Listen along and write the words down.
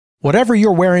Whatever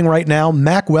you're wearing right now,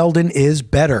 Mack Weldon is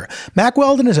better. Mack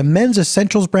Weldon is a men's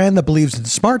essentials brand that believes in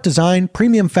smart design,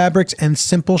 premium fabrics, and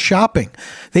simple shopping.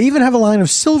 They even have a line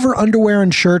of silver underwear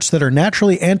and shirts that are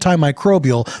naturally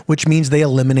antimicrobial, which means they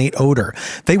eliminate odor.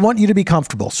 They want you to be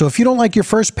comfortable, so if you don't like your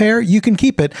first pair, you can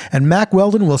keep it, and Mack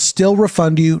Weldon will still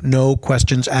refund you, no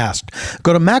questions asked.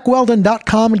 Go to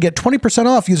MackWeldon.com and get 20%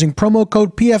 off using promo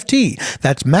code PFT.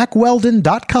 That's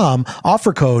MackWeldon.com,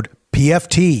 offer code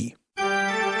PFT.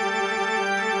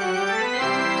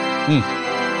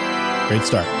 Great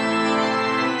start.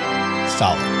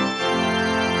 Solid.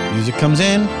 Music comes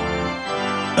in.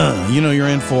 You know you're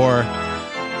in for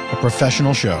a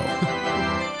professional show.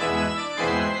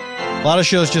 A lot of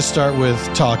shows just start with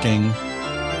talking.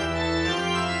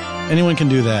 Anyone can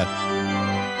do that.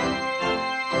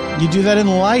 You do that in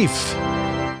life.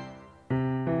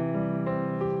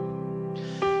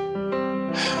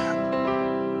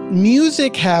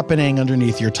 Music happening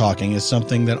underneath your talking is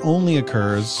something that only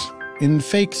occurs in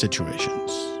fake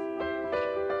situations.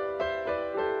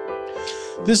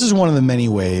 This is one of the many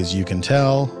ways you can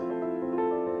tell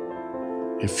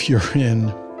if you're in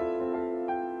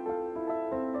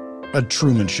a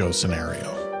Truman Show scenario.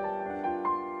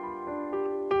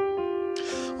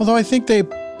 Although I think they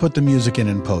put the music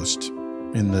in post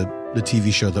in the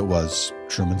TV show that was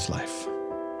Truman's Life.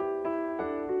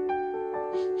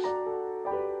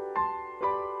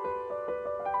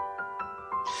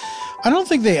 I don't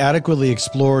think they adequately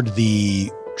explored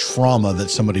the trauma that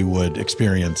somebody would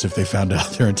experience if they found out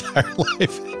their entire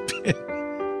life had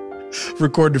been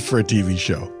recorded for a TV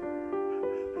show.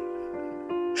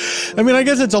 I mean, I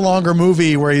guess it's a longer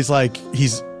movie where he's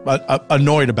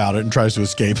annoyed about it and tries to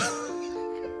escape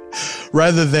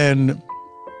rather than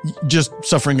just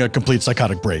suffering a complete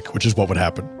psychotic break, which is what would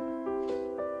happen.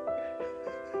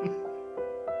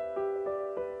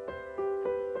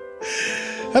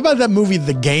 How about that movie,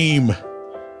 The Game?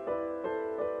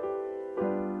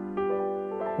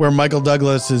 Where Michael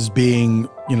Douglas is being,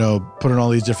 put in all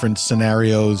these different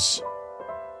scenarios.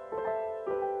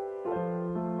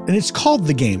 And it's called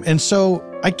The Game. And so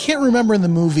I can't remember in the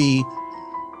movie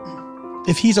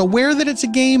if he's aware that it's a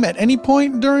game at any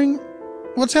point during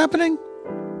what's happening.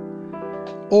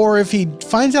 Or if he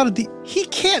finds out he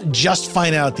can't just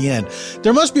find out at the end.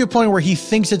 There must be a point where he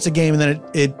thinks it's a game and then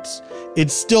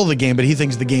it's still the game, but he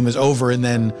thinks the game is over and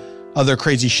then other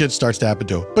crazy shit starts to happen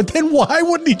to him. But then why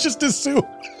wouldn't he just assume?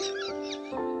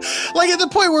 Like at the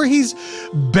point where he's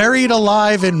buried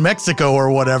alive in Mexico or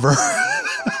whatever. At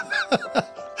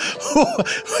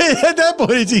that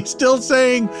point, is he still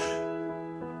saying,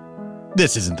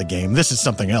 this isn't the game, this is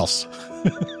something else?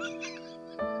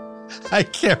 I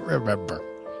can't remember.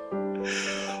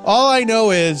 All I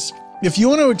know is if you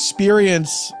want to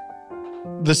experience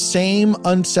the same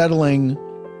unsettling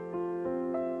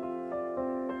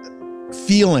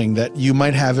feeling that you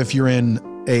might have if you're in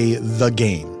The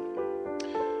Game,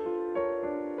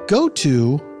 go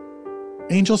to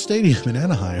Angel Stadium in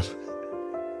Anaheim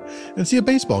and see a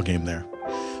baseball game there,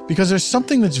 because there's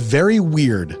something that's very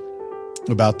weird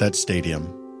about that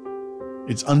stadium.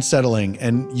 It's unsettling,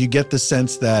 and you get the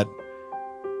sense that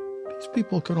these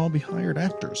people could all be hired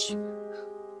actors.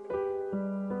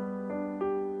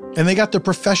 And they got the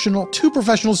two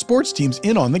professional sports teams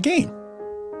in on the game.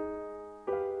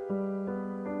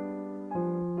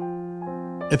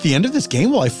 At the end of this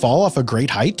game, will I fall off a great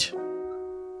height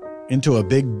into a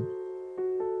big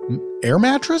air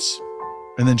mattress?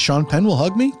 And then Sean Penn will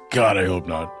hug me? God, I hope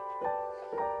not.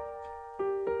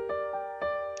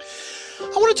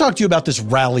 I want to talk to you about this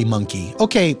rally monkey.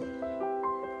 Okay,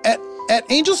 at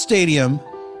Angel Stadium,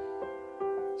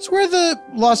 it's where the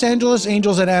Los Angeles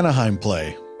Angels at Anaheim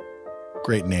play.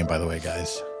 Great name, by the way,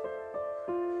 guys.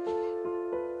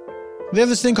 They have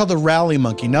this thing called the rally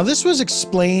monkey. Now, this was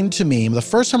explained to me the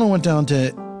first time I went down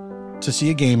to see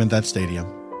a game at that stadium.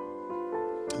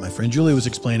 My friend Julie was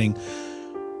explaining,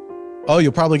 oh,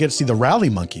 you'll probably get to see the rally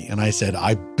monkey. And I said,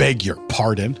 I beg your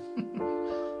pardon.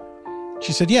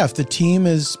 She said, yeah, if the team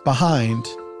is behind,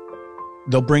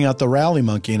 they'll bring out the rally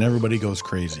monkey and everybody goes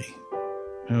crazy.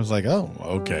 And I was like, oh,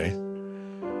 okay.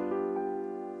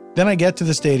 Then I get to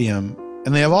the stadium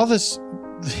and they have all this.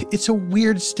 It's a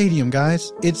weird stadium,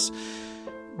 guys.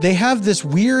 They have this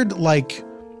weird, like,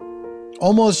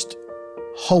 almost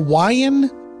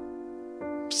Hawaiian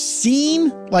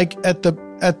scene, like at the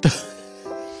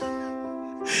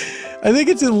I think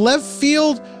it's in left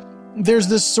field. There's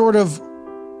this sort of,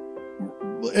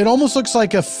 it almost looks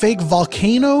like a fake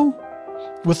volcano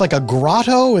with like a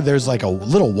grotto, and there's like a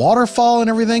little waterfall and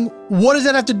everything. What does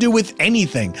that have to do with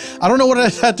anything? I don't know what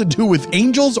it has to do with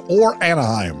Angels or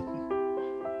Anaheim.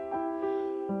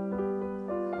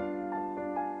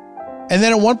 And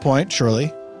then at one point, surely,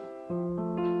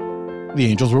 the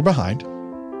angels were behind.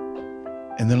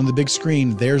 And then on the big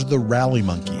screen, there's the rally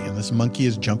monkey. And this monkey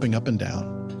is jumping up and down.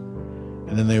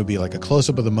 And then there would be like a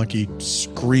close-up of the monkey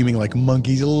screaming like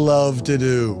monkeys love to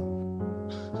do.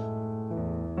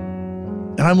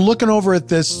 And I'm looking over at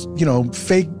this,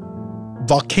 fake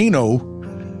volcano.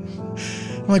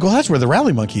 I'm like, well, that's where the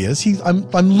rally monkey is.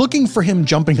 I'm looking for him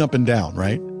jumping up and down,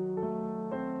 right?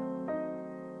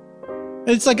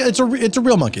 It's like it's a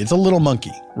real monkey. It's a little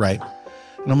monkey, right?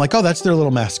 And I'm like, oh, that's their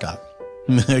little mascot.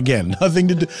 Again, nothing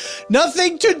to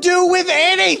do with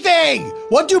anything.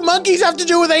 What do monkeys have to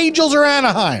do with Angels or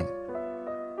Anaheim?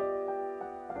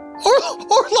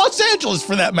 Or Los Angeles,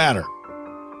 for that matter.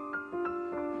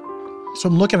 So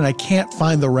I'm looking and I can't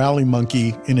find the rally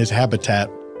monkey in his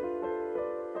habitat.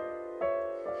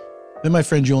 Then my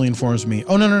friend Julie informs me,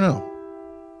 oh, no.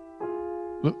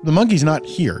 The monkey's not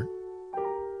here.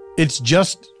 It's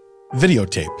just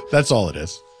videotape. That's all it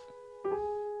is.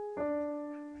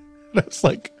 And I was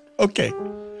like, okay.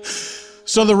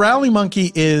 So the rally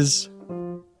monkey is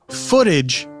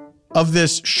footage of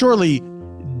this surely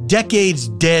decades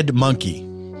dead monkey.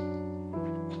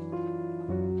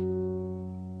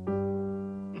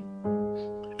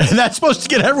 And that's supposed to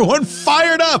get everyone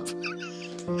fired up.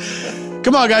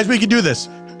 Come on, guys, we can do this.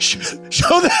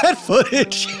 Show that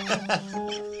footage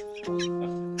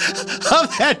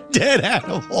of that dead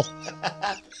animal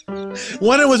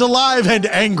when it was alive and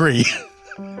angry.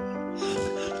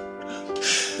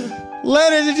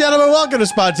 Ladies and gentlemen, welcome to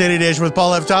Spontaneanation with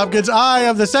Paul F. Tompkins. I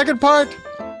have the second part.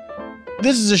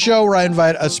 This is a show where I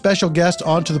invite a special guest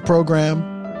onto the program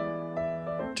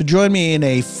to join me in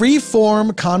a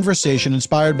free-form conversation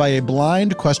inspired by a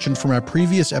blind question from our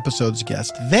previous episode's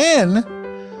guest. Then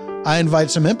I invite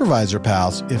some improviser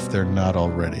pals, if they're not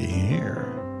already here,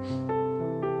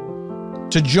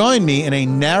 to join me in a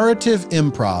narrative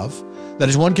improv that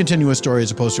is one continuous story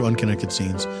as opposed to unconnected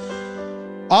scenes,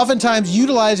 oftentimes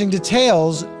utilizing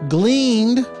details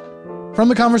gleaned from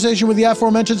the conversation with the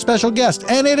aforementioned special guest.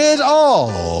 And it is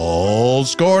all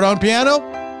scored on piano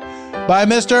by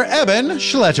Mr. Eban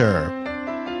Schletter.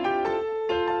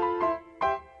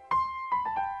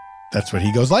 That's what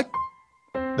he goes like.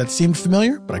 That seemed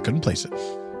familiar, but I couldn't place it.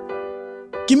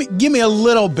 Give me a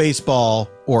little baseball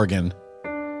organ.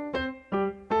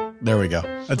 There we go.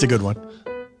 That's a good one.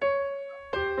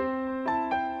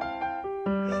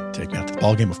 Take me out to the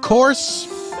ball game, of course.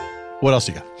 What else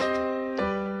you got?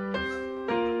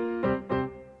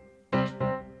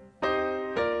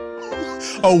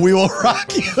 Oh, we will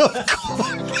rock you, of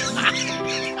course.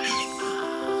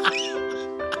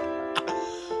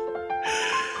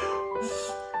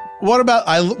 What about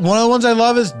one of the ones I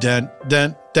love is dun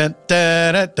dun dun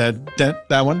dun dun dun dun.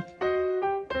 That one.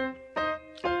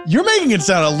 You're making it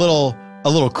sound a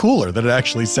little cooler than it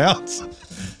actually sounds.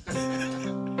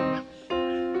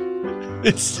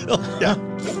 It's still, yeah.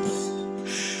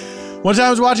 One time I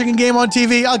was watching a game on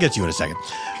TV. I'll get to you in a second.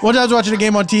 One time I was watching a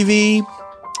game on TV.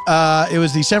 It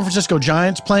was the San Francisco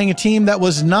Giants playing a team that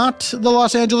was not the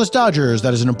Los Angeles Dodgers.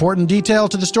 That is an important detail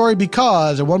to the story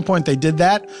because at one point they did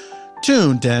that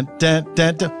tune. Dun, dun,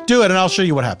 dun, dun. Do it and I'll show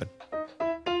you what happened.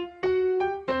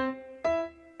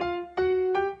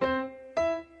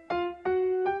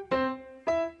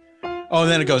 Oh, and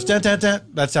then it goes dun, dun, dun.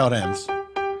 That's how it ends.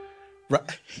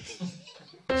 Right.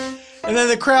 And then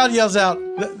the crowd yells out.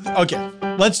 Okay,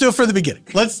 let's do it from the beginning.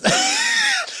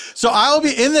 So I'll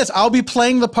be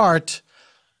playing the part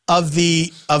of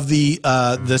the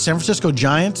San Francisco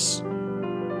Giants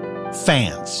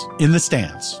fans in the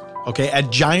stands, okay,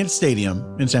 at Giant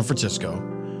Stadium in San Francisco.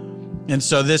 And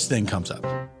so this thing comes up.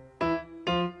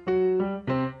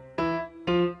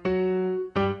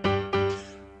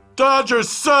 Dodgers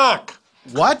suck.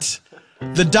 What?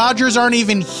 The Dodgers aren't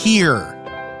even here.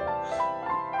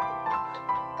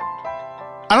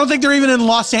 I don't think they're even in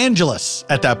Los Angeles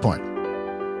at that point.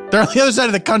 They're on the other side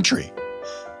of the country.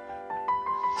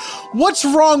 What's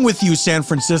wrong with you, San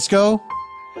Francisco?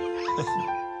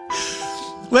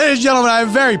 Ladies and gentlemen, I'm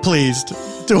very pleased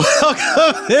to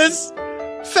welcome this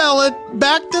fella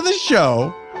back to the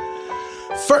show.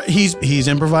 He's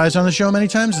improvised on the show many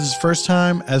times. This is his first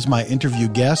time as my interview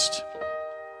guest.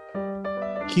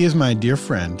 He is my dear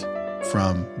friend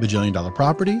from Bajillion Dollar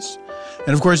Properties.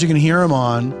 And of course, you can hear him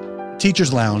on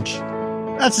Teacher's Lounge.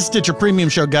 That's a Stitcher Premium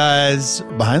show, guys.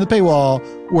 Behind the paywall,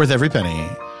 worth every penny.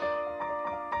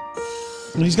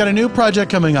 And he's got a new project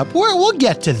coming up. We'll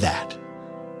get to that.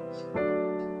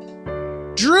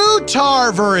 Drew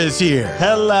Tarver is here.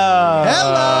 Hello.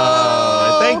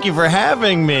 Hello. Thank you for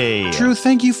having me. Drew,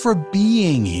 thank you for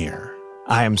being here.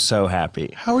 I am so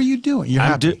happy. How are you doing? You're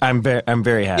happy. I'm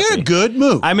very happy. You're in a good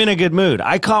mood. I'm in a good mood.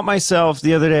 I caught myself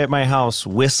the other day at my house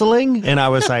whistling, and I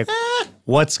was like,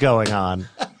 what's going on?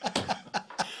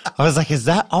 I was like, is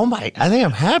that, I think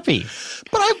I'm happy.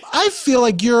 But I feel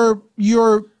like you're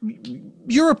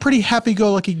a pretty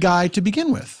happy-go-lucky guy to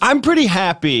begin with. I'm pretty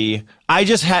happy. I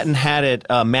just hadn't had it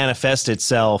manifest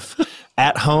itself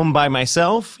at home by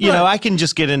myself. You know, I can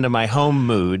just get into my home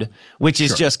mood, which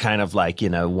is just kind of like,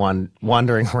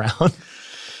 wandering around.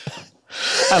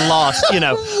 I lost,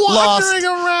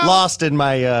 lost in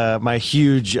my my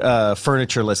huge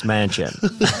furnitureless mansion.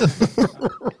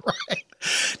 Right.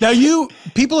 Now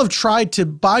people have tried to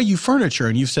buy you furniture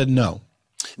and you've said no.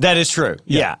 That is true.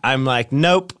 Yeah. I'm like,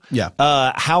 nope. Yeah.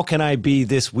 How can I be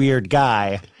this weird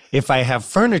guy if I have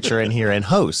furniture in here and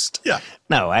host? Yeah.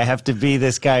 No, I have to be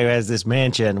this guy who has this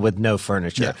mansion with no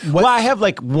furniture. Yeah. Well, I have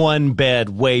like one bed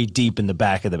way deep in the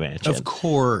back of the mansion. Of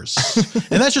course.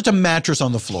 And that's just a mattress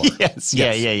on the floor. Yes.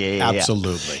 Yeah.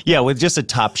 Absolutely. Yeah, with just a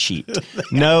top sheet.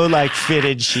 No like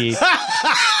fitted sheet.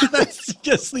 That's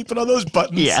just sleeping on those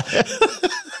buttons. Yeah.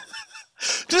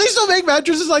 Do they still make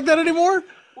mattresses like that anymore?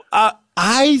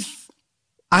 I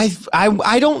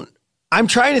don't. I'm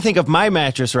trying to think of my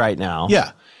mattress right now.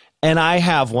 Yeah. And I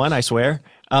have one, I swear.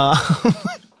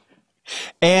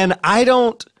 And I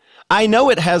don't. I know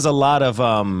it has a lot of.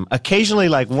 Occasionally,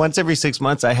 like once every 6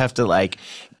 months, I have to like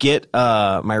get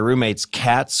my roommate's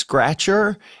cat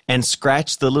scratcher and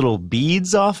scratch the little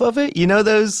beads off of it. You know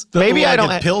those? Maybe I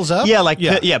don't. Pills up? Yeah, like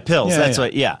pills. Yeah, That's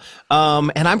what. Yeah.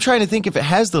 And I'm trying to think if it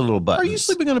has the little buttons. Are you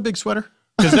sleeping on a big sweater?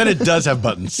 Because then it does have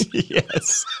buttons.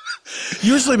 Yes.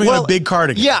 You were sleeping on a big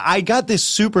cardigan. Yeah, I got this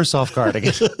super soft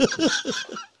cardigan.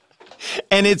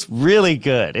 And it's really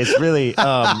good. It's really,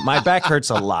 my back hurts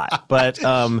a lot. But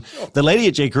the lady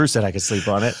at J. Crew said I could sleep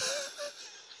on it.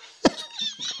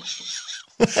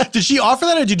 Did she offer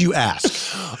that or did you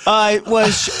ask?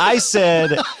 I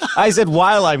said,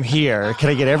 while I'm here, can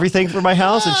I get everything for my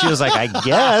house? And she was like, I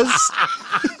guess.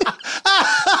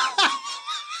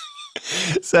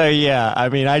 So, yeah, I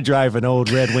mean, I drive an old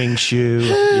Red Wing shoe,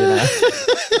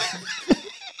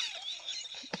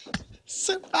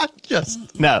 So not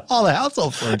just No. all the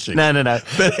household furnishing. No.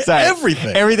 But Sorry.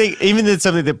 everything. Everything, even if it's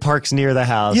something that parks near the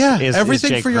house. Yeah, is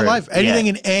everything J. for your Crew. life. Anything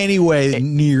in any way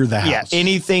near the house. Yeah,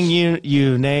 anything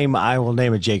you name, I will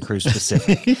name a J. Crew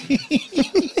specific.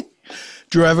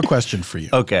 Drew, I have a question for you.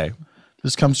 Okay.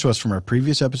 This comes to us from our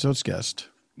previous episode's guest.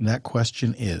 And that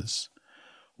question is,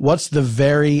 what's the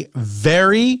very,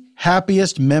 very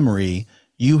happiest memory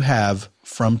you have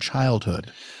from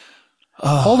childhood?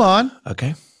 Hold on.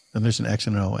 Okay. Then there's an X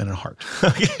and an O and a heart.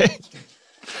 Okay.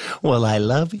 Well, I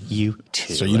love you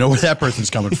too. So you know where that person's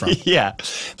coming from. Yeah,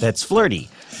 that's flirty.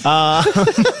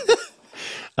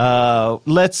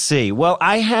 Let's see. Well,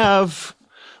 I have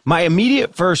my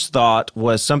immediate first thought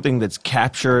was something that's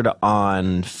captured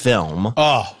on film.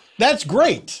 Oh, that's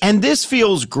great. And this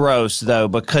feels gross, though,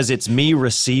 because it's me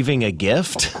receiving a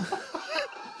gift.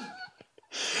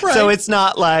 Right. So it's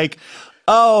not like,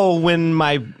 oh, when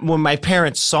my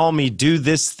parents saw me do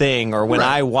this thing or when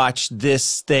Right. I watched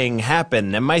this thing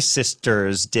happen and my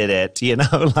sisters did it,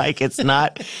 like it's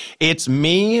not, it's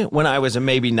me when I was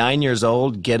maybe 9 years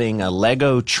old getting a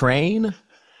Lego train.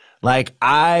 Like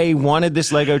I wanted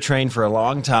this Lego train for a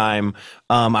long time.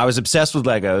 I was obsessed with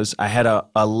Legos. I had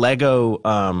a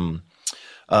Lego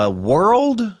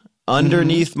world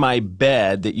underneath my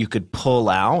bed that you could pull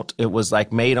out. It was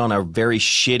like made on a very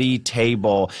shitty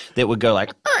table that would go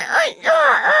like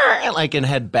and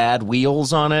had bad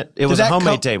wheels on it. It was a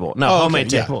homemade table. No, homemade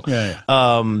table. Yeah.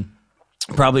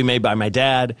 Probably made by my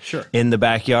dad Sure. in the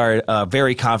backyard,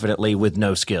 very confidently with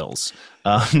no skills.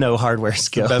 No hardware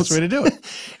skills. Best way to do it.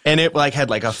 And it like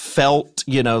had like a felt,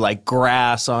 like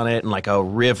grass on it and like a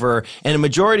river. And a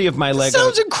majority of my Legos.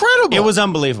 Sounds incredible. It was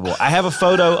unbelievable. I have a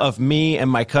photo of me and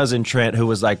my cousin Trent, who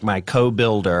was like my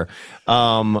co-builder,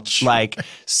 like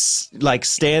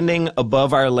standing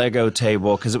above our Lego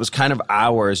table because it was kind of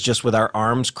ours, just with our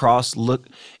arms crossed.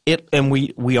 And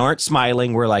we aren't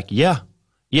smiling. We're like,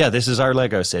 yeah, this is our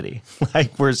Lego city.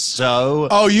 Like we're so.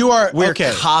 Oh, you are. We're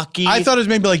okay. cocky. I thought it was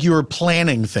maybe like you were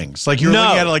planning things, like you were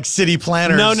looking at like city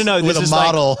planners. No. With This a is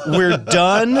model. Like, we're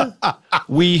done.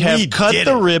 We have cut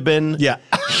the ribbon. Yeah.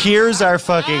 Here's our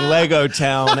fucking Lego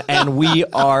town, and we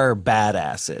are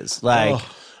badasses. Like.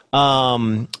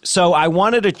 So I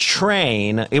wanted a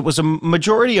train. It was a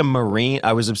majority of marine.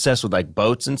 I was obsessed with like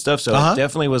boats and stuff. So it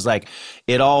definitely was like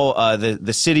it all,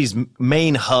 the city's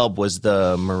main hub was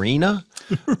the marina.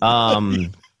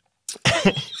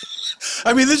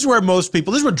 I mean, this is where most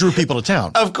people, this is what drew people to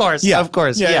town. Of course. Yeah. Of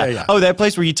course. Yeah, Yeah. yeah, yeah. Oh, that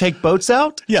place where you take boats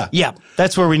out? Yeah. Yeah.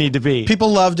 That's where we need to be.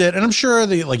 People loved it. And I'm sure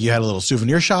you had a little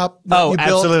souvenir shop that Oh, you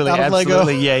built absolutely. out of Lego.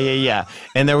 Absolutely. Yeah.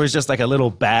 And there was just like a little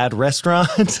bad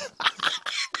restaurant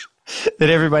that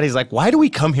everybody's like, why do we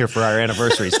come here for our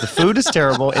anniversaries? The food is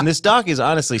terrible. And this dock is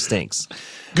honestly stinks.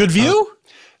 Good view?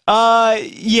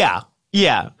 Yeah.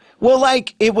 Well,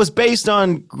 like it was based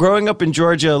on growing up in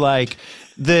Georgia. Like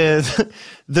the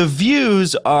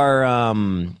views are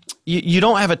you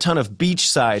don't have a ton of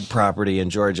beachside property in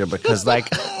Georgia because like.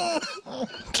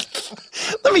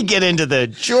 Let me get into the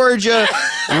Georgia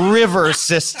river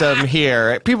system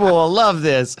here. People will love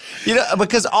this,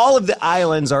 because all of the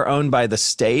islands are owned by the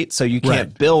state, so you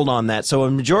can't build on that. So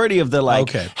a majority of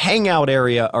the hangout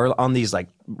area are on these like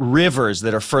rivers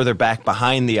that are further back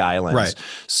behind the islands. Right.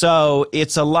 So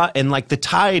it's a lot, and like the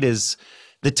tide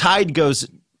goes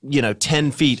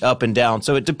 10 feet up and down.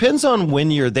 So it depends on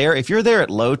when you're there. If you're there at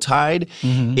low tide,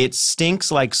 it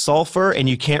stinks like sulfur and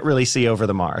you can't really see over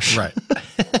the marsh. Right.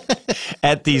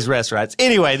 At these restaurants.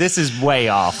 Anyway, this is way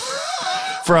off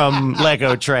from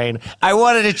Lego Train. I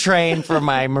wanted a train for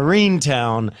my marine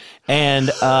town and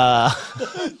Sure.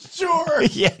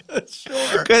 Yeah.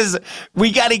 Sure. Cuz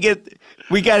we got to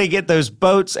get those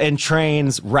boats and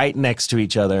trains right next to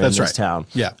each other in this town.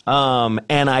 Yeah.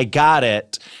 And I got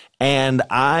it. And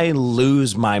I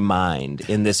lose my mind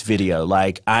in this video.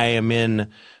 Like I am in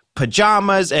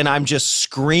pajamas and I'm just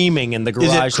screaming in the garage.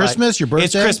 Is it Christmas? Your birthday?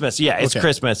 It's Christmas. Yeah, it's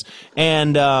Christmas.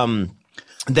 And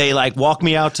they like walk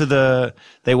me out to the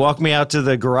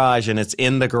garage and it's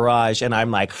in the garage and I'm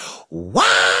like,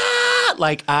 what?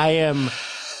 Like I am.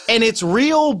 And it's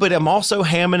real, but I'm also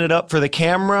hamming it up for the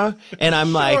camera. And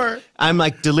I'm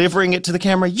like delivering it to the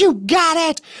camera. You got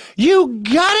it. You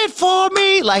got it for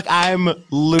me. Like I'm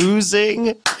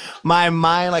losing my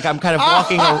mind. Like I'm kind of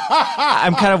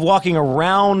walking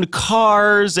around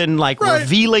cars and like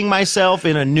revealing myself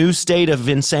in a new state of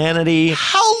insanity.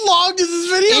 How long does this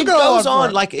video go It goes on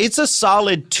for? like it's a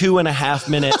solid 2.5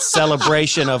 minute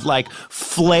celebration of like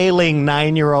flailing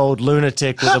 9-year-old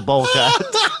lunatic with a bowl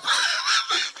cut.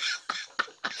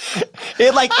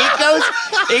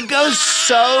 It goes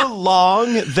so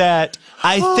long that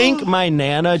I think my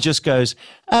Nana just goes,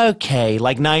 okay,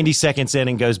 like 90 seconds in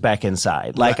and goes back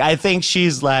inside. Like, I think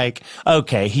she's like,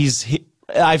 okay,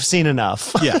 I've seen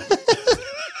enough. Yeah.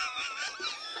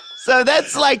 So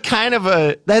that's like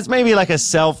that's maybe like a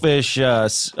selfish,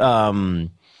 best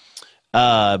moment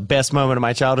of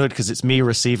my childhood because it's me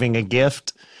receiving a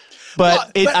gift.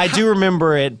 But I do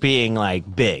remember it being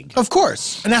like big. Of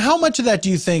course. Now, how much of that do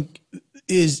you think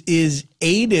is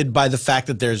aided by the fact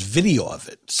that there's video of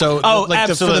it? So,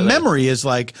 absolutely. For the memory is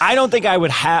like, I don't think I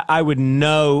would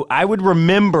know. I would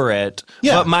remember it.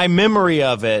 Yeah. But my memory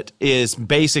of it is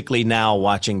basically now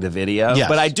watching the video. Yes.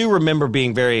 But I do remember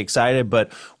being very excited.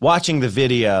 But watching the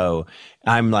video,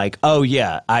 I'm like, oh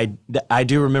yeah, I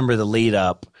do remember the lead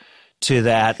up to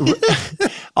that.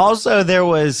 Also,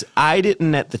 I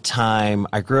didn't at the time,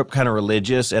 I grew up kind of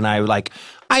religious and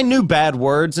I knew bad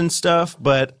words and stuff,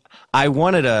 but I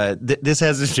wanted this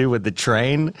has to do with the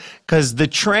train because the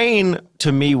train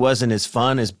to me wasn't as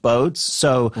fun as boats.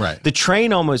 So the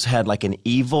train almost had like an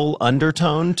evil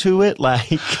undertone to it.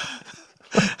 Like,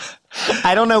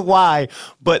 I don't know why,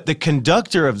 but the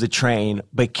conductor of the train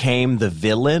became the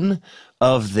villain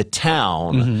of the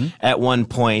town at one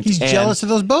point. He's jealous of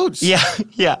those boats. Yeah.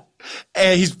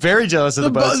 And he's very jealous of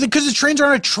the boats. Because the trains are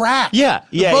on a track. Yeah.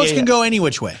 The boats can go any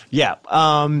which way. Yeah.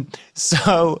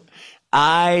 So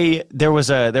there was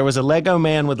a Lego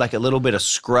man with like a little bit of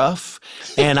scruff,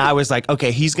 and I was like,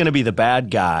 okay, he's going to be the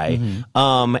bad guy.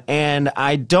 And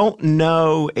I don't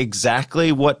know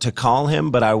exactly what to call him,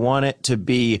 but I want it to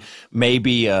be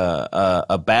maybe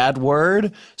a bad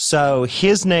word. So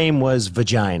his name was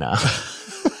Vagina.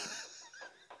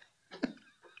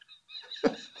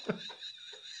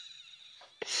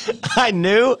 I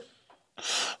knew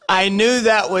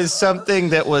that was something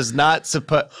that was not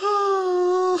supposed.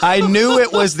 I knew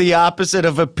it was the opposite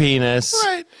of a penis.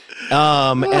 Right.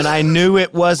 And I knew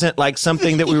it wasn't like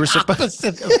something that we were supposed to.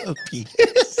 Opposite of a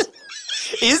penis.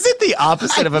 Is it the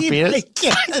opposite of a penis?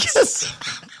 Yes.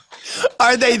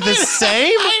 Are they the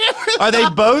same? Are they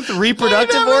both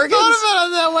reproductive I never organs? thought about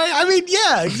it that way. I mean,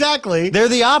 yeah, exactly. They're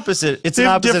the opposite. It's They an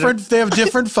have opposite. they have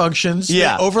different functions.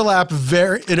 Yeah. They overlap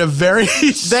in a very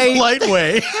slight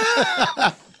way.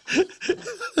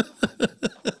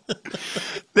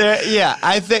 Yeah,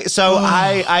 I think so.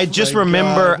 I just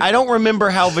remember. God. I don't remember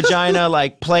how Vagina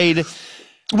like played.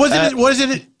 Was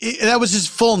it? That was his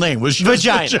full name. Was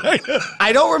Vagina.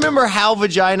 I don't remember how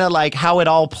Vagina, like how it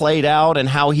all played out and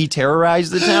how he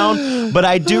terrorized the town, but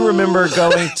I do remember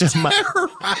going to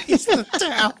terrorize the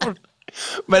town.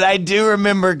 But I do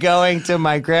remember going to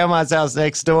my grandma's house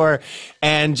next door,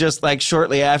 and just like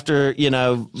shortly after,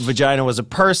 Vagina was a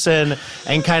person,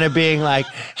 and kind of being like,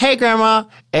 "Hey, Grandma,"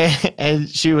 and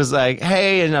she was like,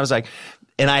 "Hey," and I was like,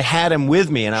 and I had him with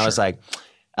me, and I was like,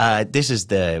 "This is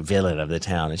the villain of the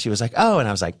town," and she was like, "Oh," and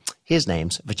I was like, "His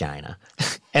name's Vagina,"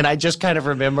 and I just kind of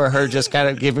remember her just kind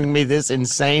of giving me this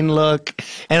insane look,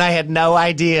 and I had no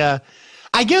idea.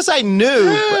 I guess I knew,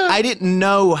 but I didn't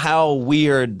know how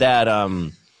weird that.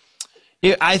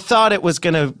 I thought it was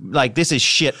gonna like this is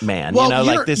shit, man. Well,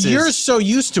 like this is. You're so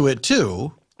used to it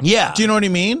too. Yeah. Do you know what I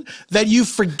mean? That you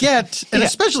forget, and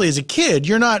especially as a kid,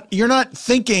 you're not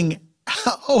thinking,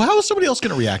 how is somebody else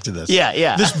going to react to this?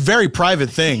 Yeah. This very private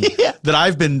thing that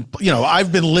I've been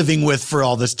living with for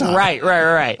all this time.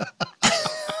 Right.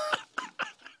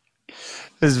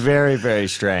 It was very, very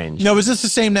strange. No, was this the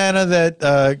same Nana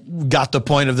that got the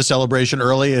point of the celebration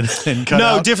early and cut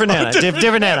out? No, different Nana.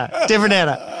 Different Nana.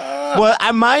 Well,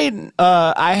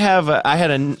 I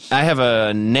have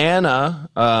a Nana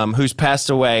who's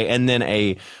passed away, and then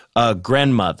a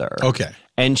grandmother. Okay.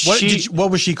 And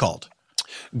what was she called?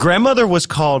 Grandmother was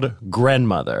called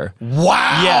Grandmother.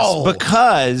 Wow. Yes,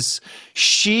 because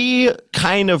she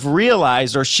kind of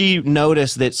realized, or she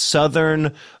noticed that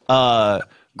Southern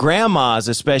grandmas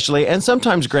especially, and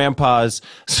sometimes grandpas,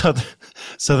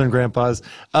 Southern grandpas,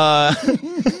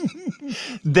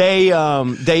 they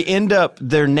end up,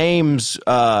 their names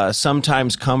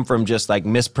sometimes come from just like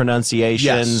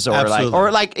mispronunciations, or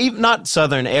even not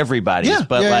Southern everybody's,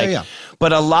 but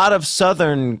but a lot of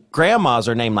Southern grandmas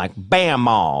are named like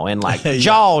Bamaw and like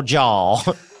Jaw.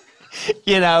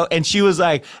 And she was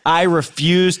like, I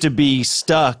refuse to be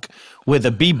stuck with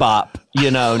a bebop,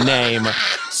 name.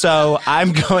 So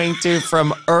I'm going to,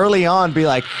 from early on, be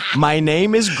like, my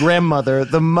name is Grandmother,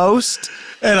 the most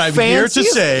and I'm here to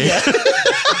say,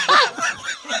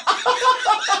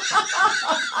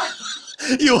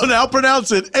 you will now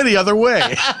pronounce it any other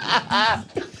way.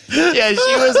 Yeah,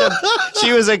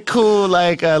 she was a cool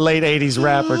like late 80s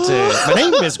rapper too. My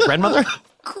name is Grandmother.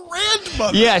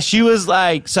 Grandmother. Yeah, she was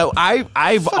like, so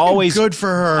I've fucking always good for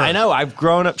her. I know, I've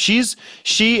grown up. She is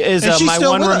my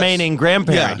one remaining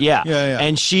grandparent. Yeah.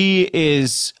 And she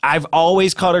is. I've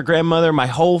always called her grandmother. My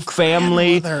whole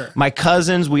family, my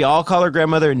cousins, we all call her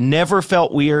grandmother. Never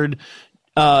felt weird.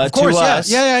 Of course, to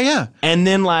us. Yeah. And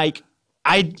then like.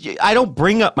 I don't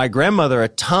bring up my grandmother a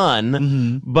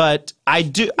ton, but I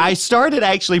do. I started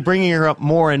actually bringing her up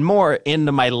more and more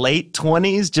into my late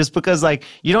 20s, just because like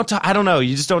you don't talk. I don't know.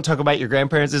 You just don't talk about your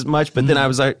grandparents as much. But then I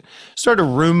was like, started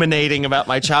ruminating about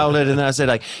my childhood, and then I said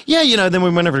like, Then we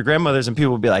went over to grandmother's, and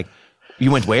people would be like, "You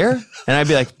went where?" And I'd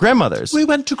be like, "Grandmother's." We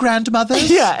went to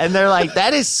grandmother's. Yeah, and they're like,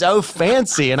 "That is so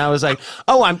fancy," and I was like,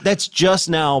 "Oh, that's just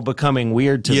now becoming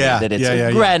weird to me that it's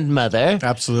a grandmother."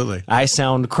 Absolutely, I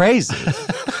sound crazy,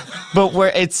 but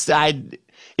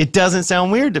it doesn't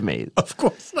sound weird to me. Of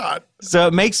course not. So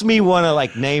it makes me want to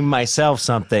like name myself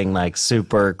something like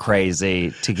super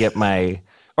crazy to get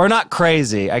or not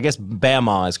crazy. I guess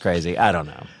Bamaw is crazy. I don't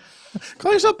know.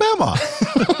 Call yourself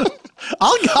Bamaw.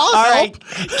 I'll All help. right,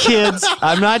 kids,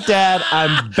 I'm not dad,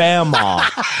 I'm Bamaw.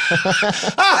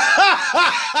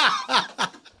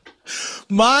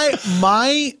 My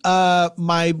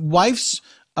wife's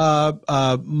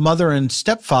mother and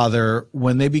stepfather,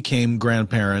 when they became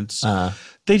grandparents,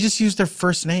 they just used their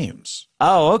first names.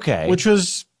 Oh, okay. Which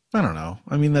was, I don't know.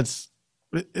 I mean, it's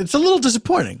a little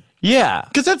disappointing. Yeah.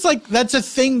 Because that's a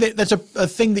thing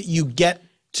that you get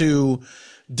to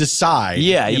decide.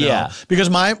 Yeah. Because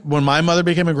when my mother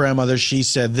became a grandmother, she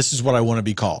said, "This is what I want to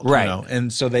be called." Right.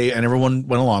 And so everyone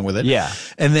went along with it. Yeah.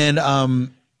 And then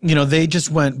they just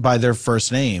went by their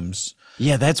first names.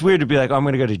 Yeah, that's weird to be like, I'm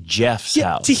going to go to Jeff's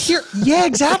house.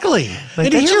 Exactly.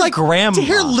 Like, that's your grandma. To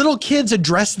hear little kids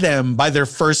address them by their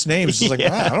first names is like,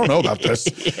 I don't know about this.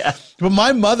 Yeah. But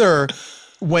my mother,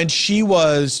 when she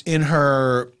was in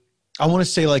her, I want to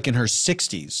say like in her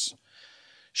 60s,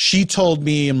 she told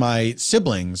me and my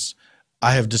siblings,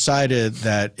 I have decided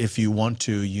that if you want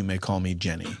to, you may call me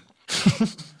Jenny.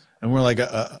 And we're like,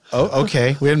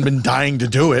 okay. We hadn't been dying to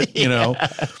do it,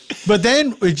 But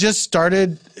then it just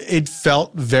started,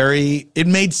 it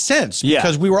made sense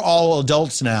because we were all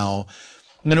adults now.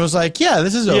 And then it was like,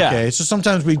 this is okay. So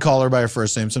sometimes we'd call her by her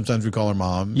first name. Sometimes we'd call her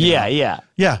mom. Yeah.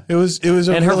 Yeah, it was.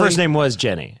 And her first name was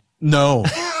Jenny. No,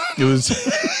 it was.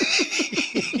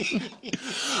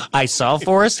 I saw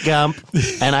Forrest Gump,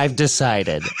 and I've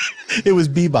decided. It was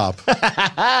Bebop.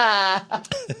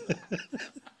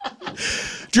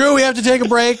 Drew, we have to take a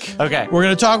break. Okay. We're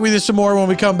going to talk with you some more when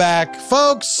we come back.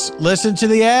 Folks, listen to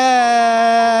the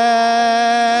ad.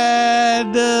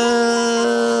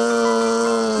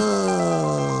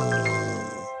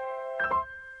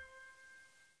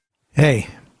 Hey,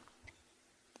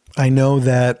 I know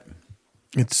that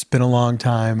it's been a long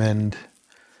time and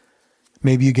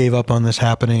maybe you gave up on this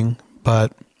happening,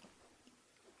 but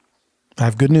I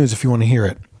have good news if you want to hear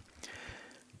it.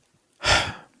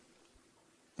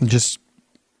 Just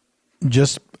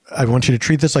I want you to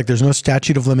treat this like there's no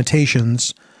statute of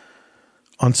limitations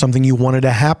on something you wanted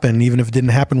to happen, even if it didn't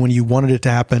happen when you wanted it to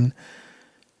happen.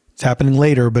 It's happening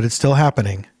later, but it's still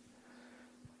happening.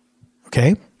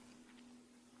 Okay?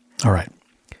 All right.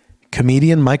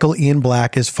 Comedian Michael Ian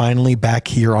Black is finally back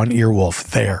here on Earwolf.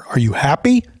 There. Are you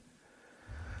happy?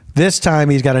 This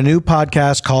time he's got a new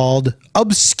podcast called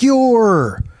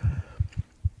Obscure.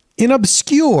 In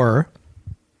Obscure,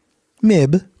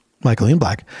 Mib, Michael Ian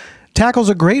Black, tackles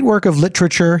a great work of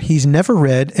literature he's never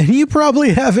read, and you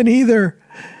probably haven't either.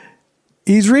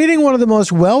 He's reading one of the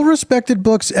most well-respected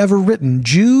books ever written,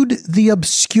 Jude the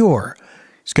Obscure.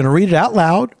 He's going to read it out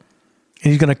loud,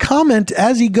 and he's going to comment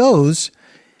as he goes,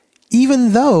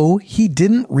 even though he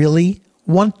didn't really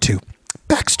want to.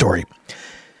 Backstory.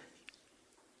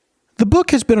 The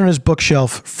book has been on his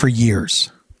bookshelf for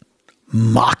years,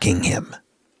 mocking him.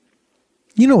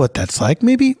 You know what that's like.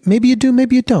 Maybe you do,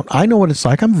 maybe you don't. I know what it's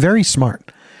like. I'm very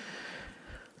smart.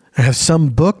 I have some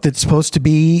book that's supposed to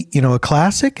be, a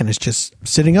classic, and it's just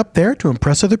sitting up there to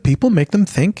impress other people, make them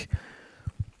think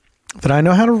that I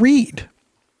know how to read.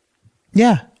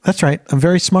 Yeah, that's right. I'm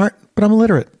very smart, but I'm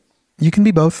illiterate. You can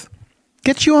be both.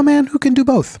 Get you a man who can do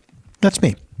both. That's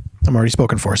me. I'm already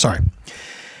spoken for. Sorry.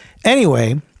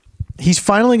 Anyway, he's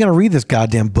finally going to read this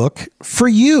goddamn book for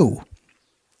you.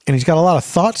 And he's got a lot of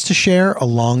thoughts to share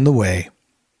along the way.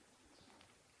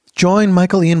 Join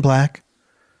Michael Ian Black,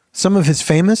 some of his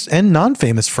famous and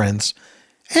non-famous friends,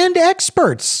 and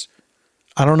experts.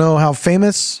 I don't know how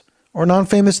famous or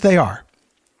non-famous they are.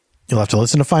 You'll have to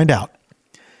listen to find out.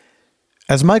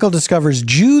 As Michael discovers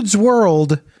Jude's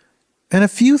world and a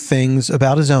few things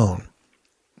about his own.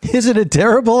 Is it a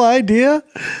terrible idea?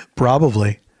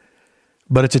 Probably.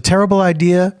 But it's a terrible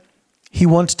idea he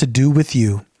wants to do with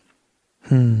you.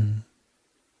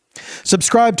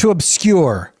 Subscribe to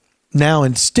Obscure, now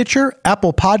in Stitcher,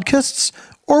 Apple Podcasts,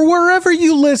 or wherever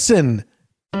you listen.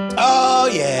 Oh,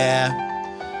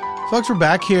 yeah. Folks, we're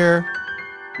back here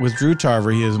with Drew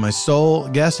Tarver. He is my sole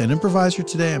guest and improviser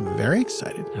today. I'm very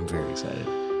excited. I'm very excited.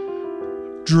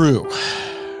 Drew,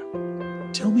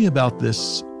 tell me about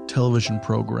this television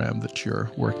program that you're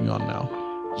working on now.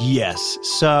 Yes.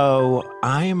 So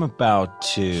I am about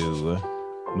to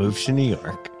move to New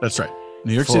York. That's right.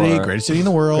 New York City, greatest city in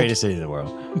the world. Greatest city in the world.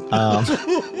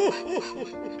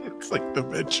 It's like the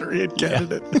Manchurian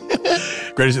candidate.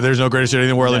 There's no greatest city in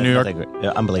the world in New York.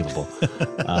 Unbelievable.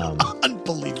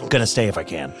 Unbelievable. Gonna stay if I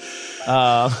can.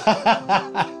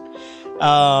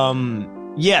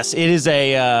 Yes, it is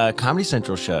a Comedy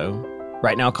Central show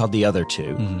right now called The Other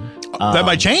Two. Mm-hmm. That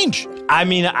might change. I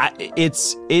mean, I think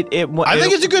it's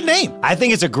a good name. I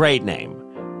think it's a great name.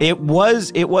 It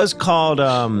was called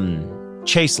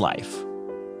Chase Life.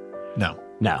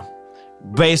 No.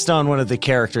 Based on one of the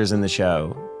characters in the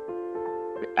show,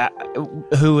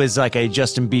 who is like a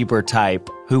Justin Bieber type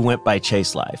who went by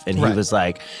Chase Life. And he was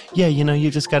like, yeah,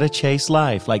 you just got to chase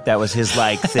life. Like that was his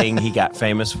thing he got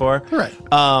famous for. Right.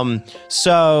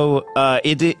 So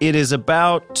it is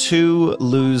about two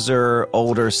loser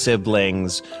older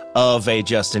siblings of a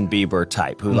Justin Bieber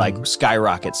type who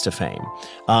skyrockets to fame.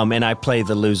 And I play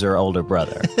the loser older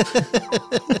brother.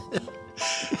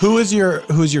 Who's your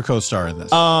co-star in this?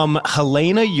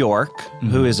 Helena York,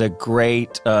 who is a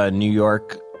great New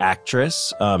York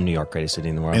actress. New York, greatest city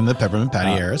in the world. In the Peppermint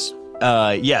Patty Harris.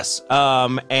 Yes.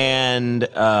 And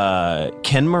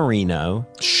Ken Marino.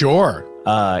 Sure.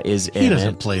 Is in it. He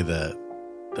doesn't play the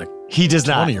he does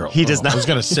not. 20-year-old. He does not. I was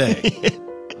going to say.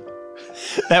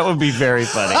 That would be very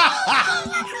funny.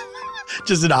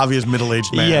 Just an obvious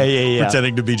middle-aged man. Yeah.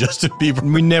 Pretending to be Justin Bieber.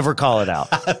 We never call it out.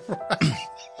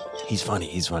 He's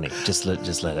funny. Just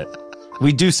let it.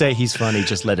 We do say he's funny.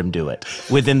 Just let him do it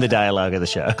within the dialogue of the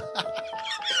show.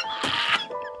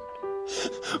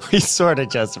 We sort of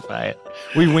justify it.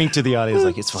 We wink to the audience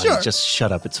like it's funny. Sure. Just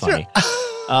shut up. It's funny.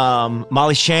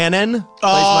 Molly Shannon plays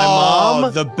my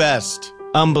mom. The best.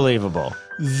 Unbelievable.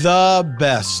 The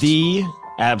best. The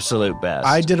absolute best.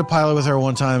 I did a pilot with her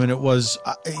one time, and it was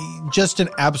just an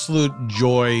absolute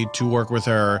joy to work with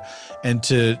her and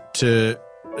to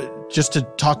just to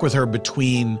talk with her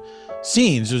between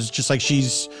scenes. It was just like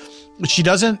she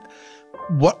doesn't.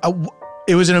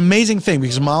 It was an amazing thing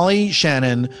because Molly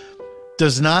Shannon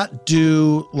does not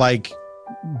do like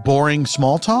boring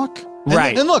small talk.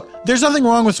 Right. And look, there's nothing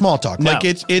wrong with small talk. No. Like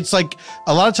it's like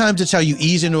a lot of times it's how you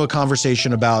ease into a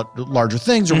conversation about larger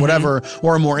things or whatever,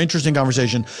 or a more interesting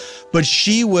conversation. But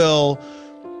she will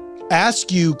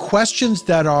ask you questions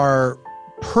that are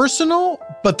personal,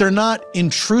 but they're not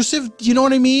intrusive. Do you know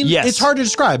what I mean? Yes. It's hard to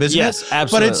describe, isn't it? Yes,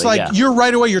 absolutely. But it's like you're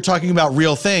right away, you're talking about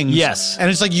real things. Yes. And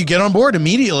it's like you get on board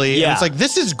immediately. Yeah. And it's like,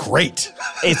 this is great.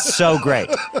 It's so great.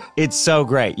 It's so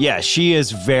great. Yeah, she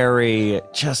is very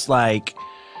just like,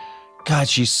 God,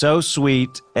 she's so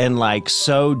sweet and like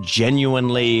so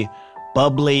genuinely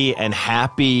bubbly and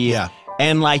happy. Yeah.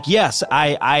 And like, yes,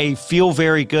 I feel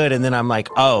very good. And then I'm like,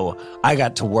 oh, I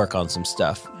got to work on some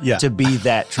stuff to be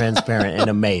that transparent and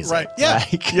amazing. Right. Yeah.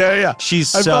 Like, Yeah.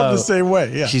 She's I felt the same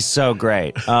way. Yeah. She's so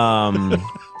great.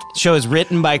 Show is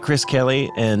written by Chris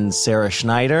Kelly and Sarah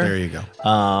Schneider. There you go.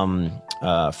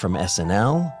 From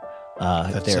SNL.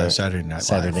 That's Saturday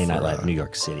Night Live, New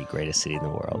York City, greatest city in the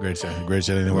world. Great city in the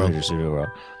world. Greatest city in the world.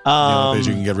 The only place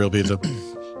you can get real pizza.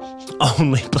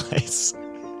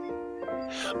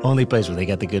 Only place where they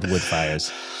got the good wood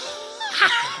fires.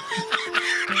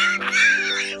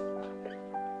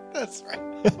 That's right.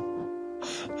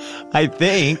 I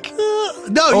think.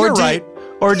 No, you're right.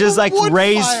 Or just like Wood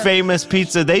Ray's fire. famous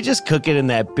pizza, they just cook it in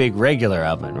that big regular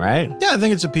oven, right? Yeah, I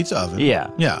think it's a pizza oven.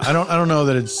 Yeah. Yeah. I don't know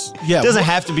that it's It doesn't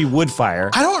have to be wood fire.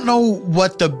 I don't know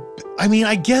what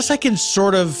I guess I can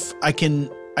sort of I can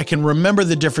remember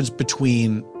the difference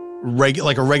between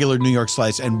like a regular New York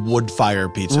slice and wood fire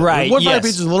pizza. Right, Wood fire yes.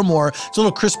 pizza is a little more, it's a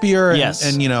little crispier and, Yes.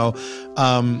 and you know,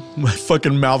 my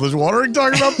fucking mouth is watering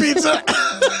talking about pizza.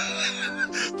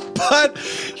 But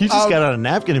You just got on a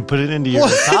napkin and put it into your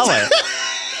collar.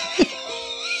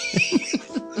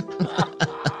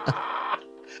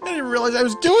 I didn't realize I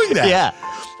was doing that. Yeah.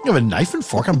 You have a knife and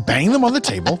fork. I'm banging them on the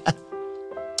table.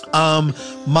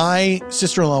 My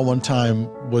sister-in-law one time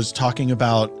was talking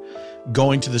about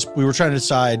going to this. We were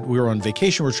on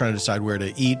vacation. We were trying to decide where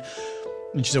to eat.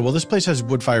 And she said, well, this place has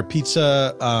wood-fired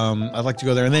pizza. I'd like to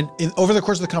go there. And then over the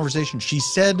course of the conversation, she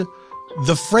said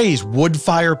the phrase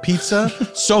wood-fire pizza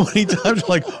so many times.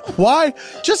 Like, why?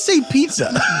 Just say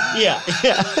pizza. Yeah.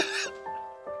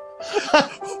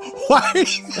 Why are you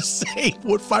saying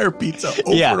wood-fire pizza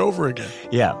over and over again?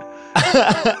 Yeah.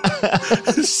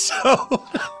 So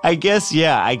I guess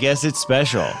it's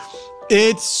special.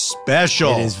 it's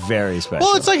special. It is very special.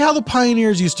 Well, it's like how the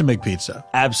pioneers used to make pizza.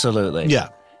 Absolutely. Yeah.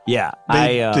 Yeah.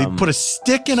 They put a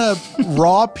stick in a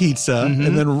raw pizza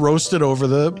and then roast it over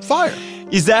the fire.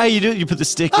 Is that how you do it? You put the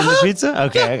stick in the pizza?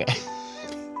 Okay.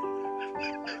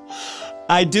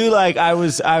 I do like, I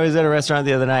was at a restaurant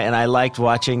the other night and I liked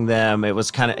watching them. It was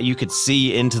kind of, you could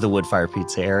see into the wood fire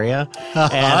pizza area.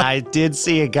 And I did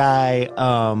see a guy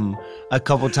a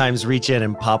couple times reach in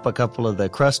and pop a couple of the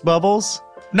crust bubbles.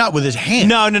 Not with his hand.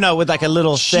 No, with like a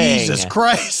little thing. Jesus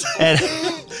Christ. And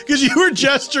Because you were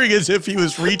gesturing as if he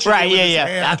was reaching right, in with his yeah.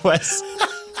 hand. That was.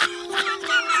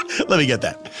 Let me get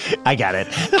that. I got it.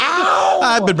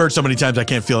 I've been burned so many times I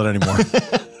can't feel it anymore.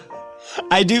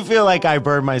 I do feel like I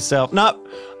burn myself.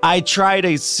 I try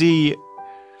to see.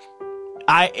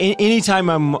 Anytime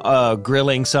I'm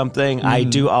grilling something, I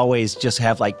do always just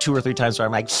have like 2 or 3 times where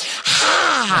I'm like,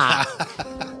 ha!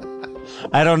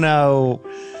 I don't know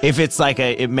if it's like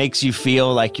it makes you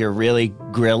feel like you're really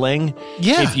grilling.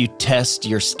 Yeah. If you test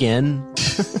your skin.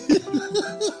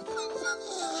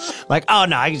 Like, oh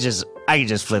no, I can just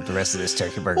flip the rest of this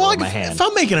turkey burger with my hand. If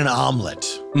I'm making an omelet,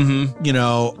 you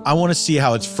know, I want to see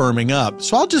how it's firming up.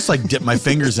 So I'll just like dip my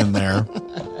fingers in there,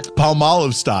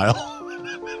 Palmolive style.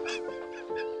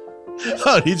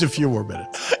 Oh, it needs a few more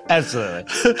minutes. Absolutely.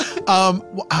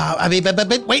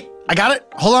 But wait, I got it.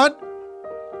 Hold on.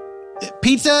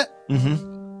 Pizza.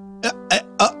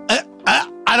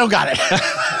 I don't got it.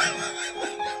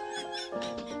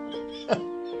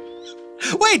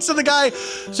 Wait,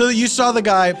 so you saw the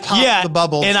guy pop the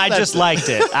bubbles. And I just liked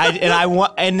it.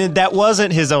 And that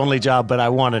wasn't his only job, but I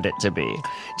wanted it to be.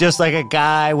 Just like a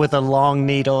guy with a long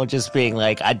needle just being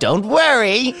like, don't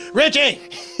worry. Richie,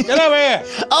 get over here.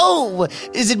 Oh,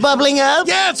 is it bubbling up?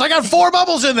 Yes, I got 4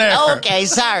 bubbles in there. Okay,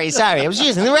 sorry. I was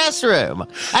using the restroom.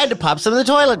 I had to pop some of the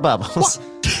toilet bubbles.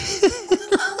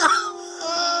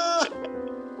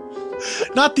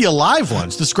 Not the alive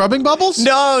ones, the scrubbing bubbles?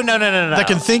 No. That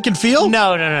can think and feel?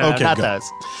 No, Okay, not good.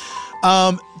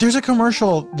 those. There's a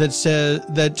commercial that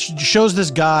shows this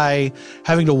guy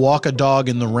having to walk a dog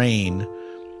in the rain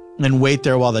and wait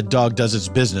there while the dog does its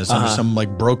business under some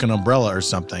like broken umbrella or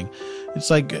something. It's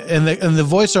like, and the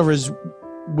voiceover is,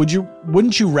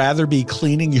 wouldn't you rather be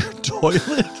cleaning your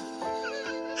toilet?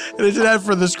 And it's that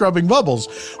for the scrubbing bubbles,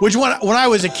 which when I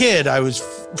was a kid,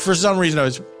 for some reason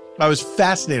I was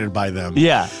fascinated by them.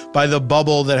 Yeah. By the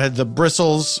bubble that had the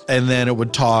bristles and then it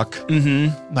would talk.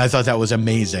 Mm-hmm. I thought that was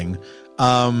amazing.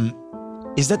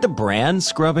 Is that the brand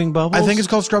Scrubbing Bubbles? I think it's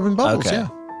called Scrubbing Bubbles. Okay. Yeah.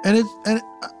 And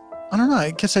I don't know.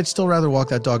 I guess I'd still rather walk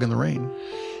that dog in the rain.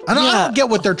 I don't get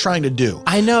what they're trying to do.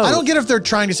 I know. I don't get if they're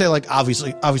trying to say, like,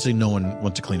 obviously no one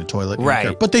wants to clean a toilet.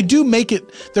 Right. But they do make it,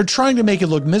 they're trying to make it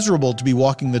look miserable to be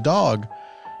walking the dog.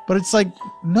 But it's like,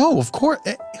 no, of course.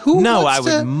 I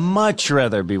would much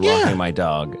rather be walking my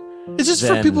dog. Is this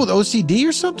for people with OCD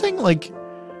or something? Like,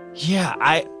 yeah,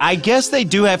 I guess they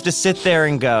do have to sit there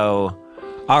and go,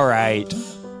 all right,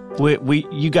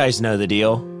 you guys know the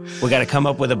deal. We got to come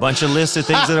up with a bunch of lists of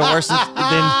things that are worse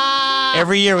than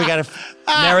every year. We got to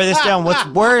narrow this down. What's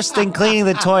worse than cleaning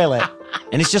the toilet?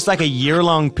 And it's just like a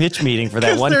year-long pitch meeting for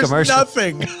that one commercial.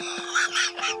 Nothing.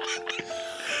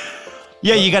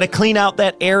 Yeah, you got to clean out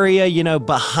that area,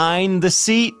 behind the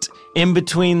seat, in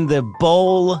between the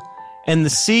bowl and the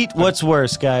seat. What's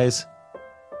worse, guys?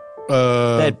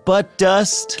 That butt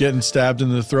dust? Getting stabbed in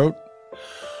the throat?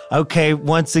 Okay,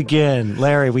 once again,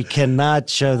 Larry, we cannot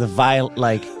show the violent,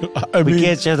 we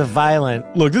can't show the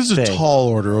violent. Look, this is thing. a tall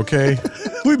order, okay?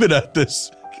 We've been at this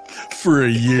for a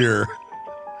year.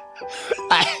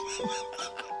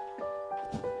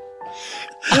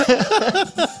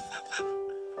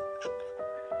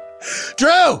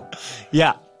 Drew!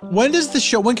 Yeah. When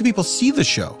can people see the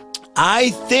show?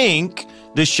 I think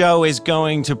the show is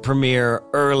going to premiere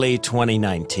early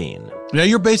 2019. Now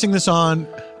you're basing this on...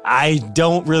 I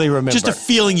don't really remember. Just a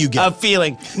feeling you get. A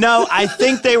feeling. No, I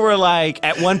think they were like,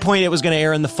 at one point it was going to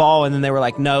air in the fall, and then they were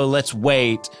like, no, let's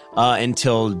wait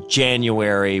until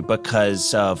January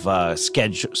because of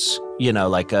schedules,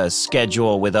 like a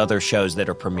schedule with other shows that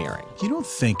are premiering. You don't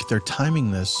think they're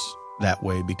timing this that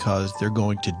way because they're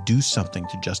going to do something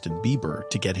to Justin Bieber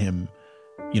to get him,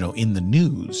 in the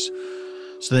news?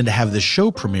 So then to have this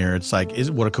show premiere, it's like,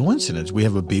 what a coincidence. We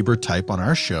have a Bieber type on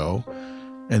our show.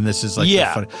 And this is like,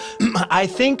 funny. I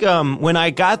think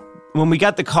when we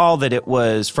got the call that it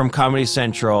was from Comedy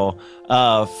Central,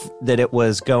 that it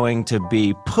was going to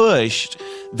be pushed,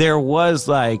 there was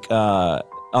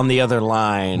on the other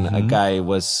line, a guy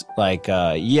was like,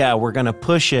 yeah, we're going to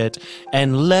push it.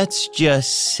 And let's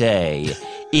just say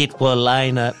it will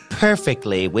line up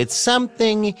perfectly with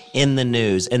something in the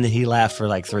news. And then he laughed for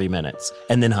like 3 minutes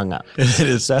and then hung up. Then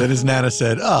his Nana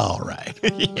said, all right.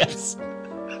 Yes.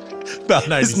 About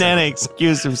 90 his Nana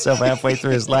excused himself halfway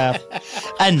through his laugh.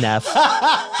 Enough,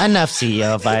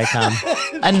 CEO of Viacom.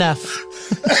 Enough.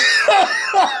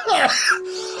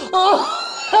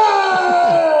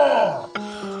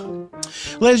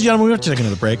 Ladies and gentlemen, we have to take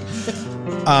another break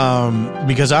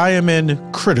because I am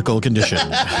in critical condition.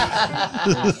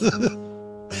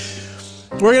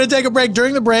 We're going to take a break.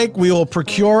 During the break, we will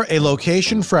procure a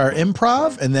location for our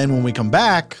improv, and then when we come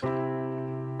back,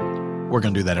 we're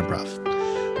going to do that improv.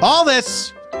 All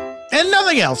this and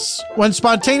nothing else when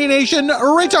Spontaneanation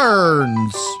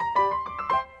returns.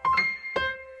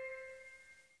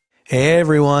 Hey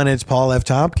everyone, it's Paul F.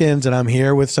 Tompkins, and I'm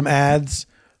here with some ads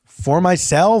for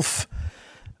myself.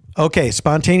 Okay,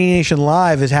 Spontaneanation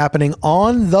Live is happening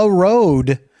on the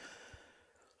road.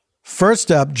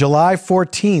 First up, July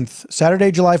 14th,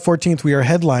 Saturday, July 14th, we are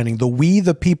headlining the We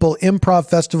the People Improv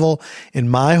Festival in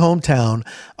my hometown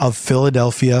of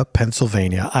Philadelphia,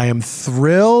 Pennsylvania. I am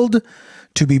thrilled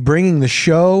to be bringing the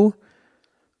show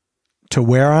to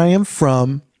where I am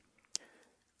from.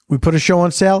 We put a show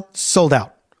on sale, sold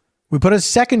out. We put a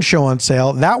second show on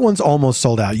sale. That one's almost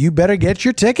sold out. You better get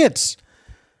your tickets.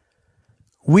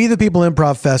 We the People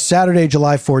Improv Fest, Saturday,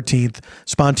 July 14th,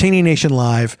 Spontaneanation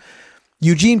Live.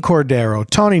 Eugene Cordero,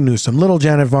 Tawny Newsome, Little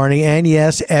Janet Varney, and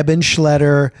yes, Eban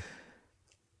Schletter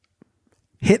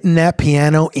hitting that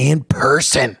piano in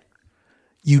person.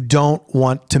 You don't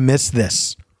want to miss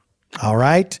this. All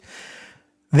right?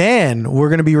 Then we're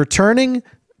going to be returning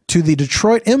to the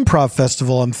Detroit Improv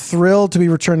Festival. I'm thrilled to be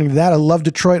returning to that. I love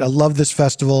Detroit. I love this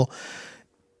festival.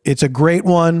 It's a great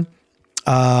one.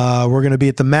 We're going to be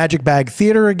at the Magic Bag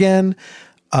Theater again.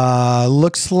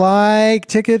 Looks like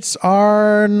tickets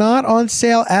are not on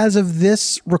sale as of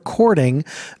this recording.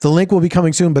 The link will be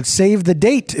coming soon, but save the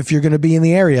date if you're going to be in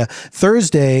the area.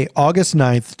 Thursday, August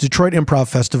 9th, Detroit Improv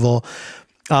Festival.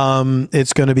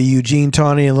 It's going to be Eugene,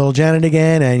 Tawny, and Little Janet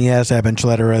again, and yes, Eban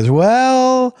Schletter as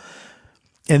well.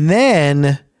 And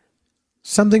then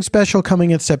something special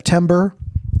coming in September.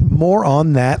 More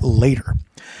on that later.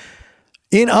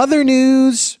 In other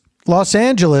news, Los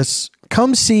Angeles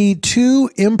come see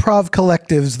two improv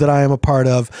collectives that I am a part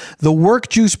of. The Work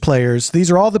Juice Players.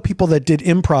 These are all the people that did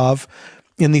improv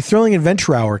in the Thrilling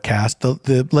Adventure Hour cast,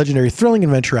 the legendary Thrilling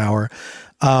Adventure Hour.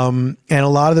 And a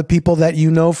lot of the people that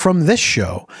you know from this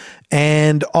show,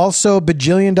 and also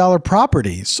Bajillion Dollar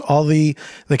Properties, all the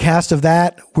cast of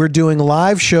that. We're doing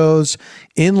live shows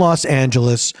in Los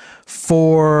Angeles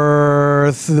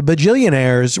for the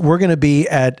Bajillionaires. We're going to be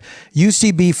at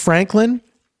UCB Franklin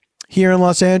here in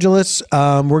Los Angeles.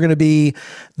 We're going to be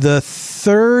the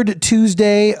third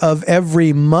Tuesday of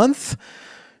every month.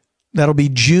 That'll be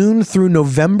June through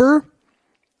November.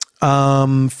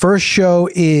 First show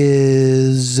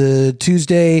is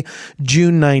Tuesday,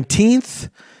 June 19th.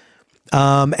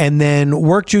 And then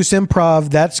Work Juice Improv,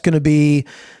 that's going to be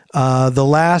the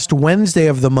last Wednesday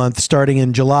of the month starting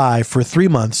in July for 3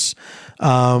 months.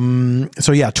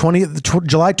 So yeah,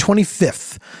 July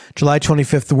 25th. July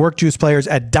 25th, the Work Juice Players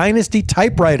at Dynasty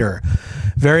Typewriter.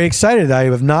 Very excited. I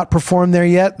have not performed there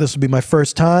yet. This will be my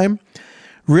first time.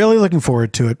 Really looking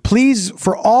forward to it. Please,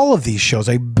 for all of these shows,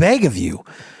 I beg of you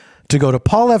to go to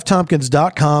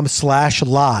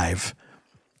paulftompkins.com/live,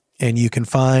 and you can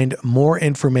find more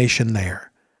information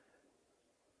there.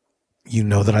 You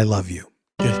know that I love you.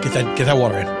 Get that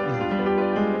water in.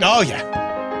 Oh,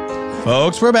 yeah.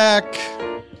 Folks, we're back.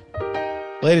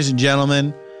 Ladies and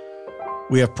gentlemen,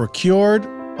 we have procured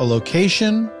a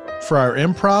location for our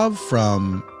improv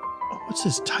from, what's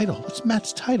his title? What's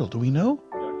Matt's title? Do we know?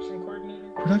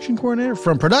 Production coordinator?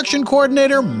 From production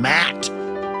coordinator Matt.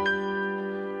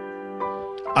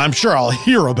 I'm sure I'll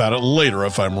hear about it later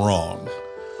if I'm wrong.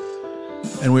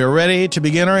 And we are ready to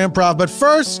begin our improv. But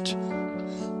first,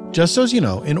 just so as you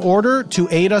know, in order to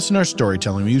aid us in our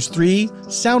storytelling, we use 3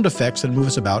 sound effects that move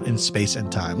us about in space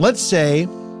and time. Let's say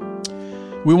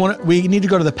we need to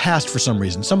go to the past for some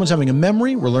reason. Someone's having a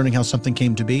memory. We're learning how something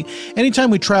came to be. Anytime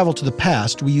we travel to the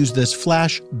past, we use this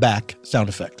flashback sound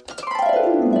effect.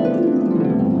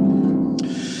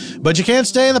 But you can't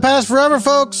stay in the past forever,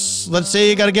 folks. Let's say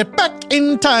you got to get back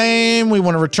in time. We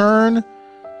want to return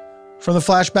from the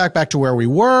flashback back to where we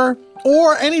were,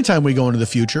 or anytime we go into the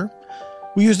future,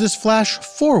 we use this flash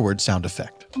forward sound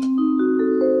effect.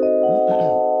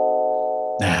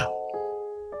 Now,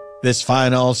 this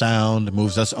final sound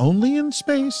moves us only in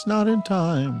space, not in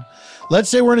time. Let's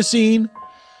say we're in a scene.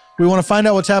 We want to find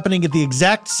out what's happening at the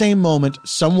exact same moment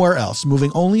somewhere else,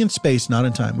 moving only in space, not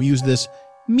in time. We use this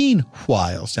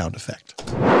meanwhile sound effect.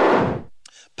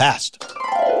 Past,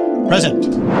 present,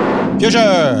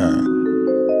 future.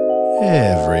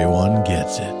 Everyone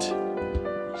gets it.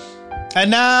 And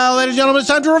now, ladies and gentlemen, it's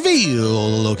time to reveal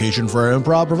the location for our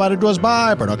improv provided to us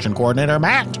by production coordinator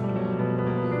Matt.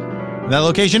 And that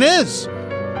location is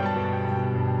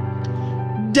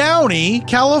Downey,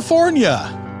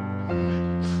 California.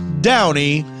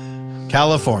 Downey,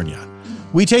 California.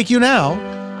 We take you now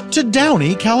to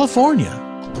Downey, California.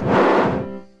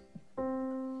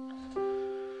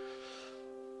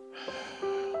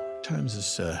 What time's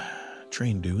this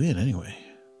train due in anyway?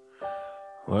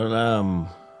 Well,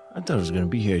 I thought it was going to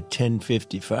be here at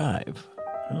 10:55.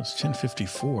 Well, it's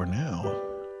 10:54 now.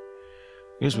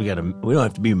 I guess we don't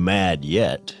have to be mad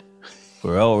yet.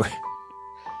 We're all.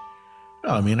 No,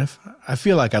 I mean, I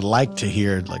feel like I'd like to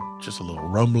hear like just a little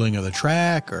rumbling of the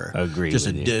track, or just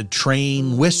a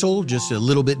train whistle, just a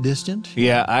little bit distant.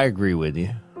 Yeah, I agree with you.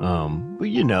 But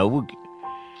you know, we're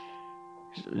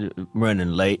running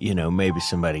late. You know, maybe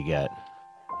somebody got,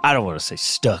 I don't want to say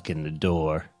stuck in the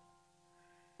door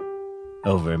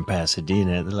over in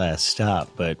Pasadena at the last stop,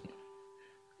 but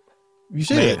you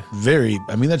say that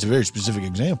that's a very specific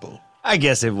example. I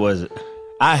guess it was.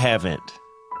 I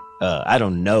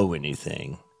don't know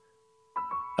anything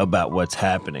about what's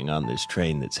happening on this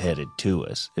train that's headed to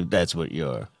us, if that's what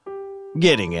you're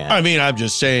getting at. I mean, I'm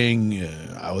just saying,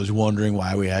 I was wondering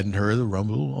why we hadn't heard the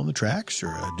rumble on the tracks or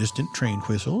a distant train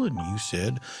whistle, and you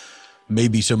said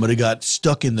maybe somebody got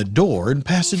stuck in the door in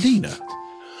Pasadena.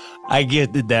 I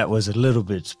get that was a little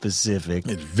bit specific,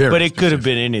 it's very but it specific. Could have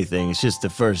been anything. It's just the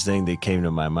first thing that came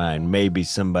to my mind. Maybe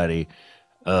somebody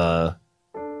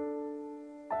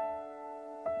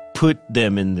put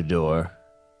them in the door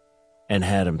and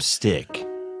had them stick.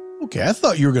 Okay, I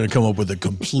thought you were going to come up with a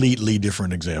completely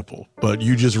different example, but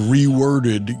you just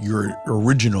reworded your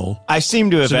original. I seem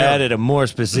to have added a more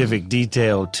specific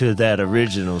detail to that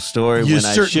original story You when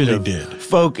I should have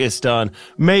focused on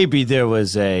maybe there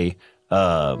was a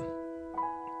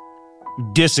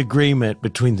disagreement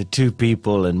between the two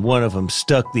people and one of them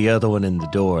stuck the other one in the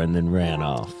door and then ran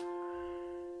off.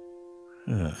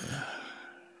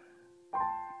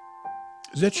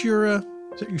 Is that your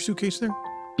suitcase there?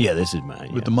 Yeah, this is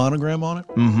mine. With the monogram on it?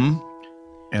 Mm-hmm.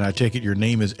 And I take it your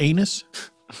name is Anus?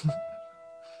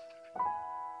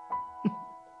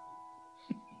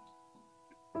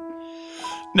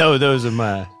 No, those are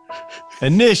my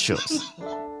initials.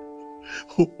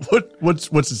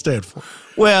 What's it stand for?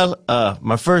 Well,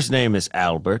 my first name is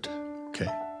Albert. Okay.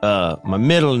 My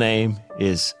middle name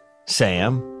is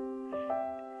Sam.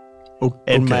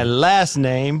 And my last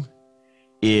name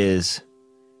is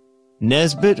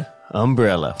Nesbitt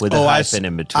Umbrella with a hyphen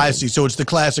in between. I see. So it's the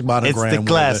classic monogram. It's the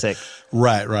classic.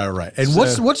 Right. And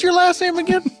what's your last name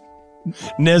again?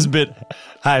 Nesbitt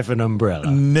hyphen Umbrella.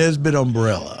 Nesbitt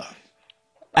Umbrella.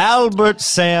 Albert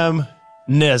Sam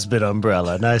Nesbitt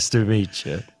Umbrella. Nice to meet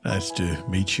you. Nice to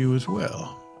meet you as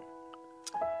well.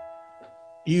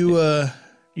 You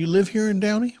live here in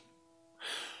Downey?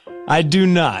 I do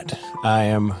not. I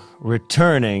am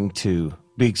returning to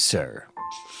Big Sur.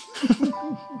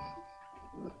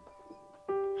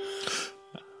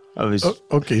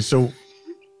 Okay, so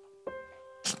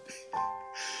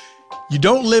you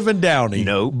don't live in Downey,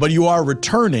 no, but you are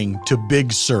returning to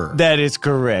Big Sur. That is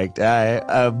correct.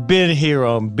 I've been here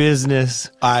on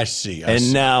business. I see.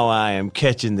 And now I am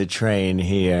catching the train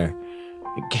here,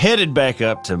 headed back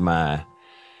up to my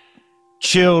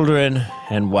children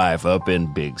and wife up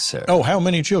in Big Sur. Oh, how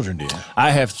many children do you have?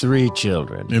 I have 3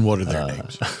 children. And what are their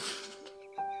names?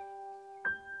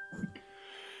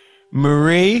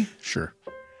 Marie, sure,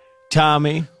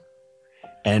 Tommy,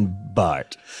 and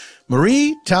Bart.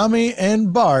 Marie, Tommy,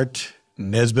 and Bart,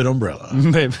 Nesbitt Umbrella.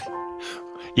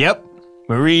 Yep.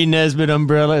 Marie Nesbitt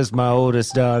Umbrella is my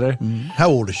oldest daughter. How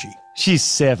old is she? She's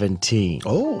 17.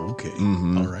 Oh, okay.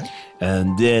 All right.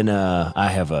 And then I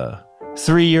have a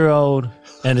 3-year-old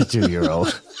and a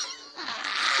 2-year-old.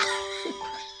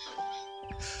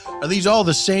 Are these all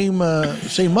the same mother?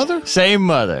 Same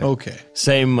mother. Okay.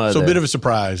 Same mother. So a bit of a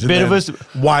surprise.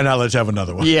 Why not? Let's have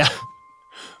another one. Yeah.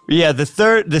 Yeah,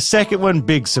 the second one,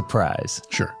 big surprise.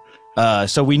 Sure.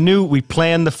 So we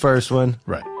planned the first one.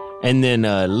 Right. And then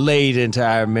late into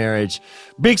our marriage,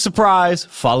 big surprise,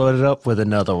 followed it up with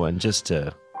another one just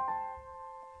to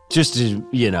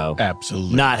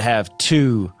absolutely not have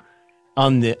 2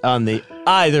 on the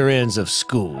either ends of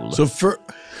school. So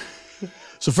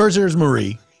first there's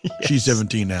Marie. Yes. She's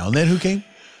 17 now. And then who came?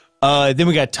 Then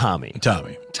we got Tommy.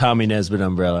 Tommy Nesbitt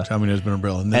Umbrella. Tommy Nesbitt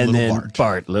Umbrella. And then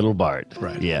little Bart.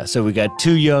 Right. Yeah. So we got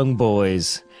 2 young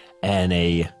boys and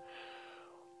a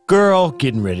girl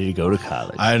getting ready to go to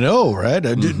college. I know, right?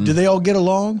 Do they all get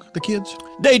along, the kids?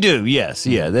 They do, yes.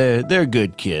 Yeah, they're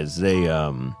good kids. They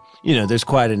there's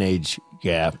quite an age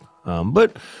gap.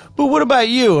 But what about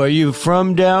you? Are you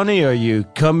from Downey? Are you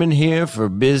coming here for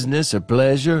business or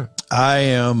pleasure? I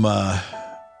am I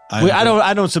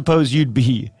don't suppose you'd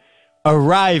be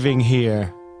arriving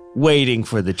here waiting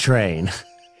for the train.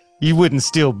 You wouldn't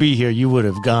still be here. You would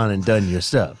have gone and done your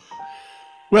stuff.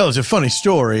 Well, it's a funny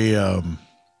story.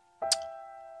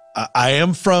 I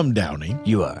am from Downey.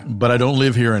 You are. But I don't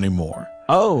live here anymore.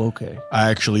 Oh, okay. I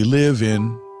actually live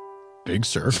in Big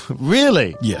Sur.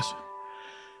 Really? Yes.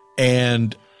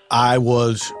 And I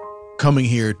was coming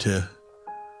here to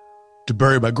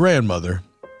bury my grandmother.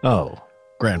 Oh.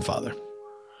 Grandfather.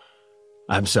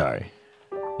 I'm sorry.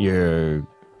 Your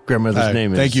grandmother's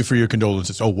name is... Thank you for your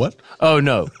condolences. Oh, what? Oh,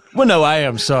 no. Well, no, I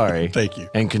am sorry. Thank you.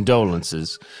 And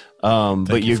condolences.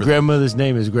 But your grandmother's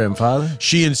name is grandfather?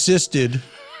 She insisted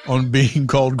on being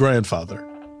called grandfather.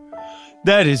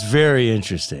 That is very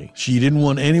interesting. She didn't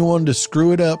want anyone to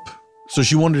screw it up. So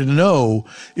she wanted to know.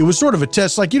 It was sort of a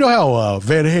test. Like, you know how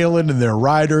Van Halen and their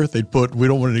rider, they'd put, "We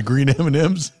don't want any green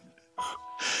M&Ms."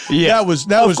 Yeah, that was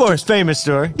of course, famous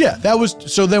story. Yeah, that was.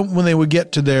 So then when they would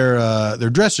get to their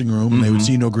dressing room and they would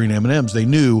see no green M&Ms, they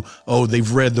knew, oh,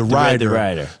 they've read the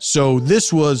rider. So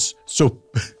this was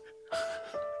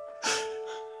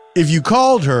if you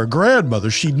called her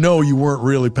grandmother, she'd know you weren't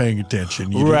really paying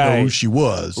attention. You didn't know who she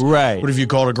was. Right. But if you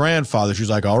called her grandfather, she was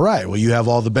like, all right, well, you have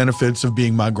all the benefits of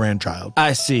being my grandchild.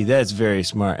 I see. That's very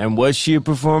smart. And was she a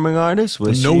performing artist?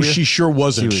 She sure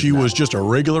wasn't. She was just a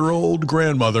regular old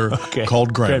grandmother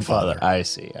called grandfather. I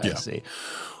see. I see.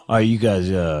 Are you guys,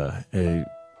 is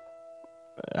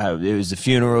the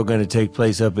funeral going to take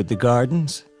place up at the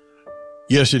gardens?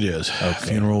 Yes, it is. Okay.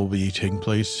 Funeral will be taking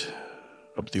place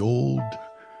up the old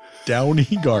Downey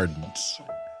Gardens.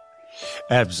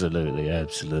 Absolutely,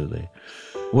 absolutely.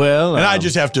 Well, and I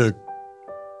just have to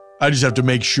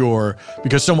make sure,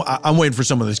 because I'm waiting for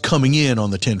someone that's coming in on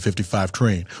the 10:55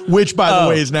 train, which, by the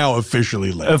way, is now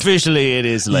officially late. Officially, it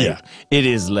is late. Yeah. It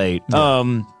is late.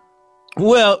 Yeah.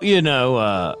 Well,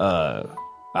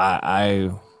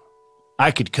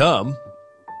 I could come.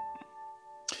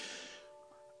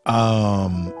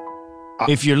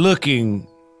 If you're looking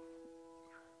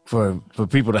for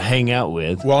people to hang out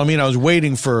with. Well, I mean, I was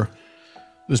waiting for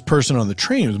this person on the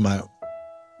train. It was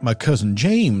my cousin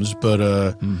James, but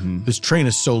this train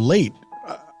is so late.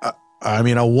 I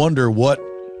mean, I wonder what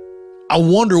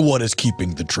is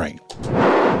keeping the train.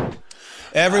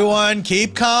 Everyone,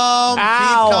 keep calm. Ow. Keep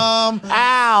calm.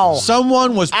 Ow.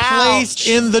 Someone was placed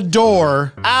in the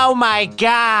door. Oh, my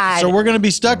God. So we're going to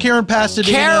be stuck here in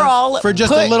Pasadena Carol, for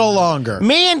just a little longer.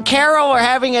 Me and Carol were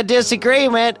having a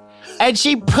disagreement, and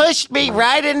she pushed me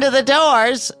right into the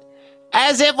doors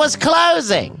as it was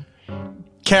closing.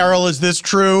 Carol, is this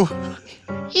true?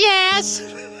 Yes.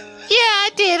 Yeah,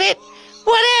 I did it.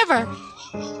 Whatever.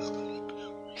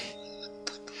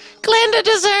 Glenda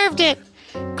deserved it.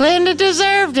 Glenda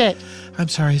deserved it. I'm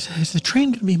sorry, is the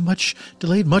train going to be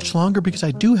delayed much longer? Because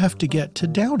I do have to get to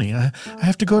Downey. I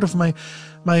have to go to my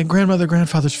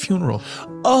grandfather's funeral.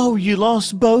 Oh, you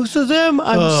lost both of them?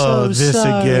 I'm so this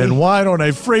sorry. again. Why don't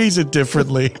I phrase it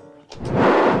differently?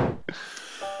 I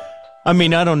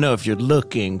mean, I don't know if you're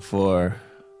looking for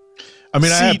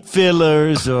seat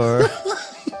fillers or...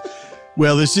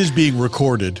 Well, this is being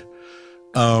recorded.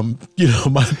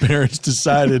 My parents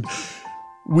decided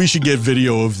we should get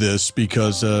video of this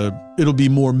because it'll be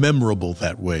more memorable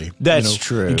that way. That's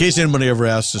true. In case anybody ever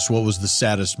asks us what was the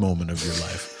saddest moment of your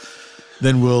life,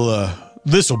 then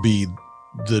this'll be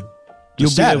the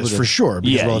saddest for sure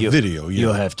because we'll have video.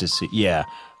 You'll have to see. Yeah,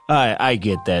 I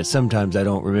get that. Sometimes I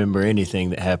don't remember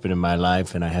anything that happened in my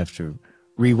life, and I have to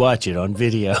rewatch it on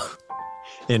video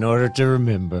in order to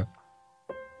remember.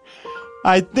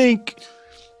 I think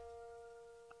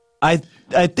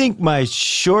my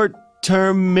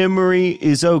short-term memory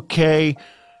is okay,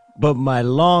 but my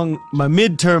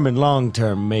midterm and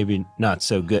long-term maybe not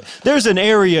so good. There's an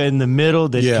area in the middle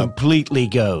that completely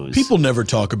goes. People never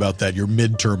talk about that, your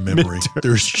midterm memory.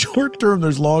 There's short-term,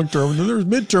 there's long-term, and then there's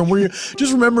midterm where you're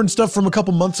just remembering stuff from a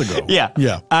couple months ago.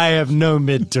 Yeah. I have no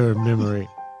midterm memory.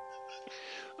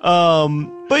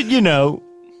 But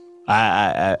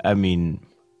I mean,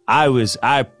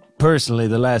 I personally,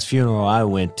 the last funeral I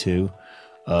went to,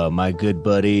 my good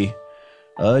buddy,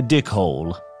 Dick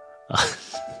Hole.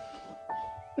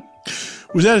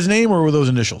 Was that his name or were those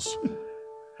initials?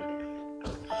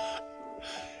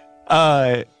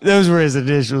 Those were his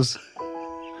initials.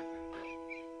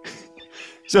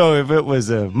 So if it was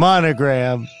a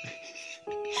monogram,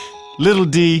 little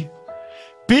D,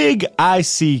 big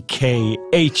ICKHOL,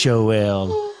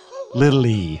 little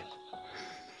E.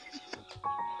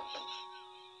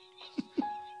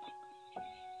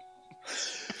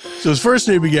 So his first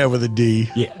name began with a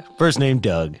D. Yeah, first name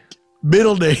Doug.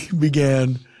 Middle name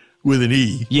began with an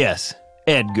E. Yes,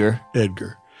 Edgar.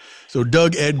 So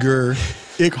Doug Edgar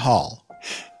Ich Hall.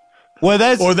 Well,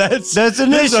 that's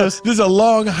initials. This is a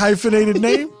long hyphenated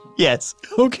name? Yes.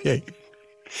 Okay.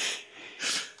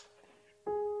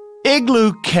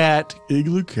 Igloo Cat.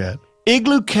 Igloo Cat.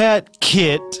 Igloo Cat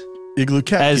Kit. Igloo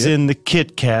Cat as Kit. in the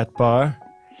Kit Kat bar.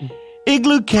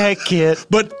 Igloo Cat Kit.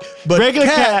 But regular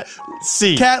cat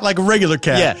C. Cat like a regular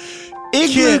cat. Yeah.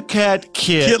 Igloo Cat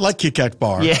Kit. Kit like Kit Kat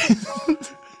bar. Yeah.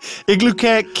 Igloo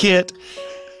Cat Kit.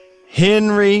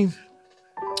 Henry.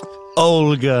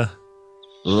 Olga.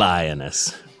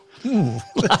 Lioness.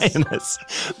 Lioness.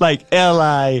 Like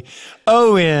LIONESS.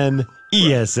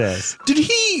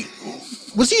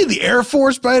 Was he in the Air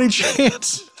Force by any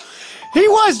chance? He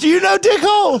was. Do you know Dick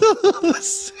Hole?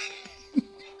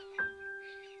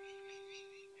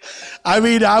 I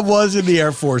mean, I was in the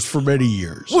Air Force for many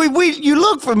years. You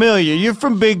look familiar. You're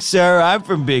from Big Sur. I'm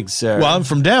from Big Sur. Well, I'm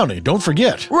from Downey. Don't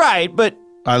forget. Right, but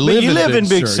you live in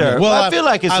Big Sur. Yeah. Well, I feel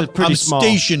like it's pretty small. I'm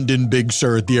stationed in Big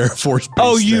Sur at the Air Force base.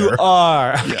 Oh, you there.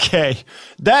 are? Okay.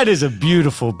 That is a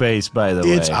beautiful base, by the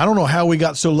way. I don't know how we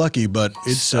got so lucky, but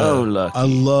it's so lucky. I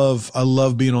love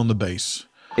being on the base.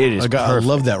 It is I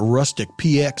love that rustic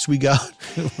PX we got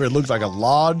where it looks like a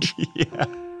lodge. Yeah.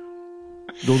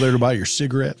 Go there to buy your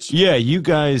cigarettes. Yeah, you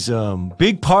guys,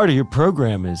 big part of your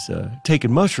program is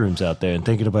taking mushrooms out there and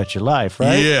thinking about your life,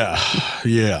 right?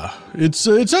 Yeah. It's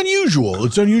unusual.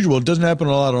 It's unusual. It doesn't happen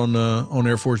a lot on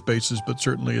Air Force bases, but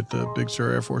certainly at the Big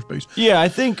Sur Air Force Base. Yeah, I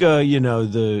think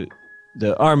the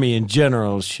Army in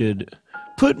general should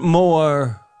put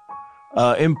more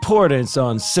importance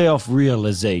on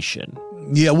self-realization.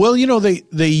 Yeah, well,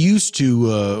 they used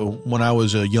to when I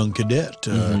was a young cadet.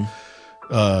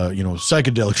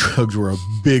 Psychedelic drugs were a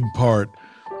big part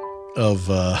of.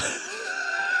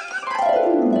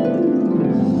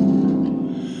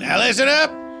 Now listen up.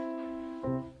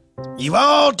 You've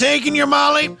all taken your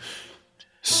Molly?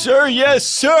 Sir, yes,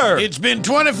 sir. It's been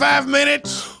 25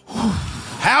 minutes.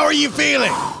 How are you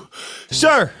feeling?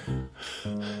 Sir,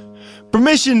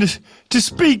 permission to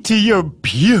speak to your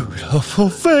beautiful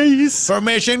face.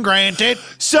 Permission granted.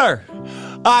 Sir,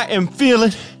 I am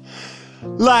feeling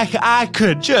like I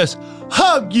could just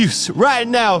hug you right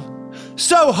now.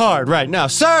 So hard right now,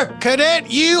 sir. Cadet,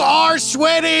 you are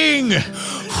sweating.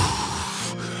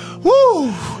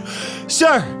 Woo!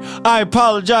 Sir, I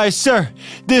apologize, sir.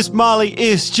 This Molly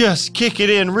is just kicking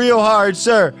in real hard,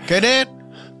 sir. Cadet,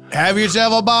 have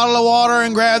yourself a bottle of water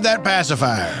and grab that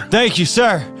pacifier. Thank you,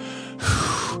 sir.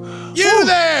 You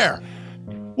there!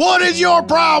 What is your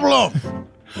problem?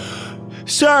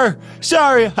 Sir,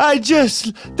 sorry,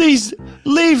 these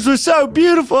leaves were so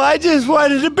beautiful, I just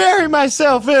wanted to bury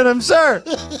myself in them, sir.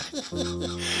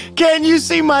 Can you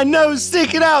see my nose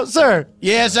sticking out, sir?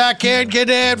 Yes, I can,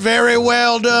 Cadet. Very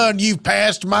well done. You've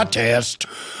passed my test.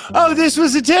 Oh, this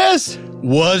was a test?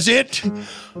 Was it?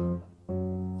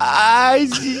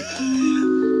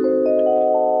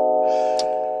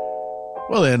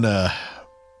 Well then,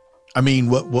 I mean,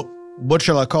 what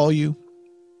shall I call you?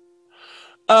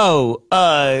 Oh,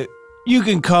 you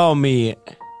can call me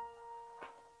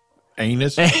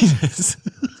Anus? Anus.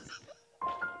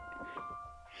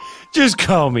 Just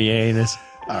call me Anus.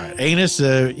 All right, Anus,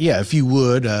 yeah, if you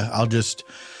would, I'll just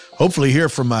hopefully hear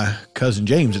from my cousin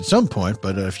James at some point,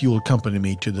 but if you will accompany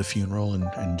me to the funeral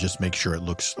and just make sure it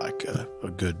looks like a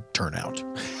good turnout,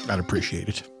 I'd appreciate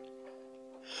it.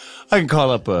 I can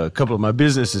call up a couple of my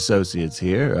business associates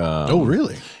here. Oh,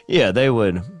 really? Yeah, they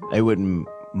wouldn't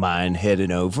mind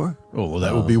heading over. Oh, well,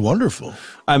 that would be wonderful.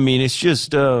 I mean, it's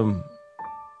just, you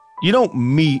don't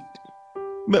meet,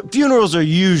 but funerals are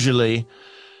usually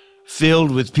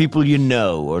filled with people you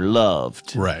know or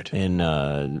loved. Right.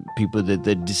 And people that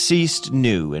the deceased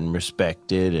knew and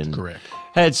respected and Correct.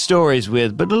 had stories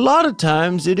with. But a lot of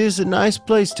times it is a nice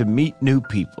place to meet new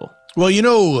people. Well, you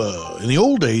know, in the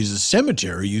old days, the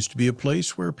cemetery used to be a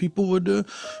place where people would,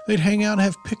 they'd hang out and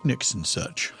have picnics and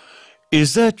such.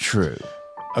 Is that true?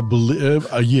 I believe,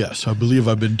 yes, I believe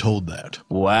I've been told that.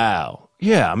 Wow.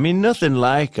 Yeah, I mean, nothing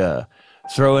like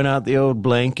throwing out the old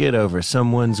blanket over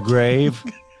someone's grave,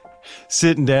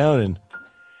 sitting down and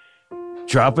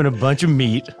dropping a bunch of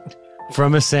meat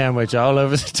from a sandwich all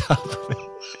over the top of it.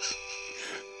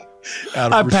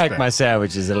 I packed my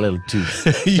sandwiches a little too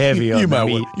heavy on the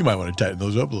meat. You might want to tighten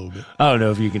those up a little bit. I don't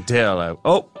know if you can tell.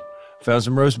 Found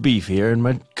some roast beef here in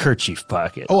my kerchief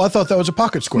pocket. Oh, I thought that was a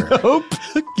pocket square. Nope.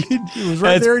 It was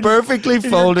right That's there perfectly in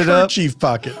folded your up. kerchief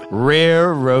pocket.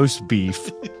 Rare roast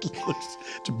beef.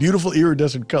 It's a beautiful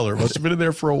iridescent color. Must have been in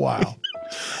there for a while.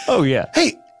 Oh, yeah.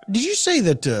 Hey, did you say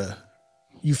that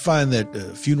you find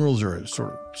that funerals are a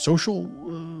sort of social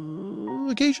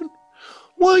occasion?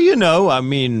 Well, you know, I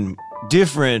mean,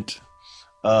 different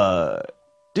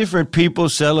people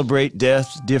celebrate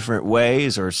death different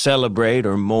ways, or celebrate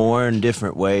or mourn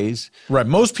different ways. Right.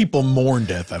 Most people mourn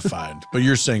death, I find. But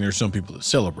you're saying there's some people that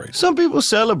celebrate. Some people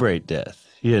celebrate death,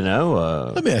 you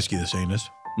know. Let me ask you this, Anus.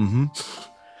 Mm-hmm.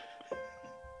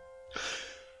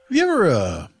 Have you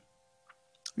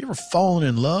ever fallen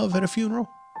in love at a funeral?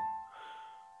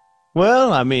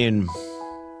 Well, I mean,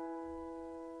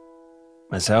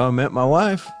 that's how I met my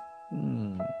wife.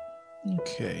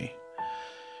 Okay.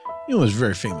 You know, there's a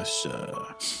very famous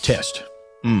test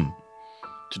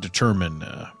to determine,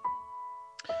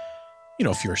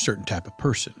 if you're a certain type of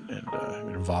person. And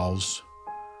it involves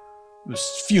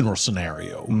this funeral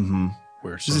scenario. Mm-hmm.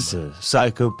 Where Is this a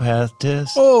psychopath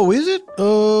test? Oh, is it?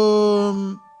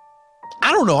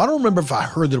 I don't know. I don't remember if I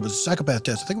heard that it was a psychopath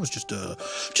test. I think it was just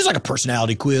like a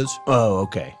personality quiz. Oh,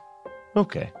 okay.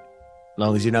 Okay. As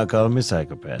long as you're not calling me a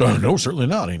psychopath. No, certainly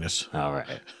not, Enos. All right.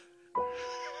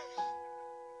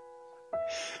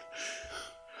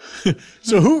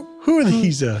 So who are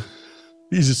these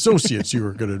associates you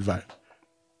were going to invite?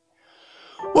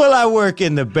 Well, I work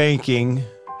in the banking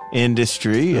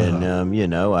industry, and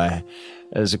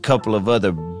there's a couple of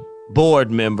other board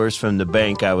members from the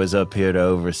bank I was up here to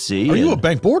oversee. Are you a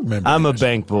bank board member? I'm a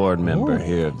bank board member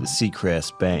here of the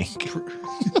Seacrest Bank.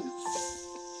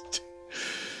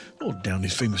 Oh,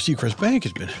 Downey's famous Seacrest Bank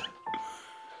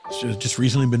has just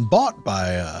recently been bought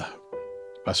by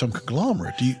some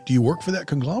conglomerate. Do you work for that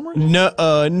conglomerate? No.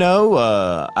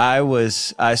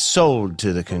 I sold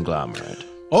to the conglomerate.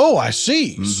 Oh, I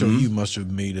see. Mm-hmm. So you must have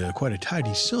made quite a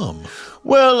tidy sum.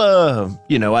 Well,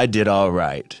 I did all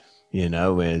right.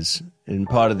 As in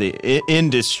part of the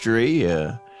industry,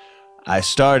 I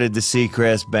started the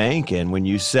Seacrest Bank, and when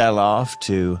you sell off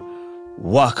to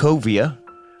Wachovia,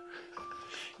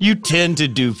 you tend to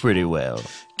do pretty well.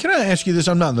 Can I ask you this?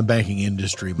 I'm not in the banking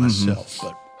industry myself,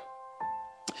 but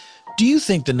do you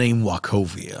think the name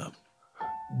Wachovia,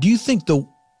 do you think the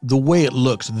way it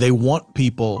looks, they want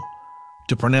people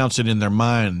to pronounce it in their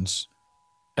minds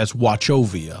as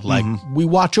Watchovia. Like, we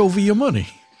watch over your money.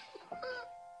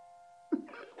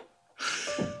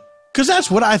 Because that's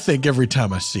what I think every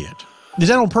time I see it. Is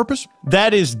that on purpose?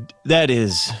 That is,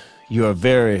 you're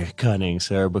very cunning,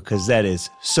 sir, because that is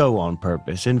so on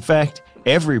purpose. In fact,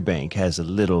 every bank has a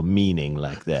little meaning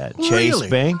like that. Really? Chase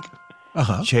Bank,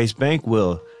 Uh-huh. Chase Bank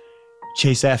will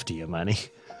chase after your money.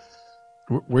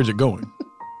 Where's it going?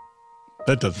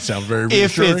 That doesn't sound very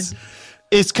reassuring.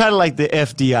 It's kind of like the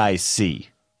FDIC.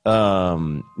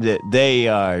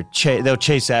 They'll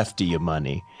chase after your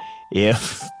money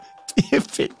if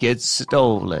it gets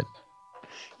stolen.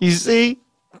 You see?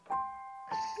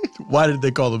 Why did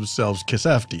they call themselves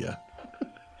Kisaftia?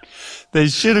 They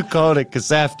should have called it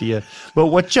Kasaftia, but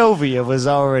Wachovia was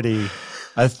already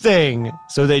a thing,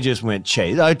 so they just went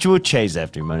chase. We'll chase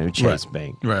after your money. We'll chase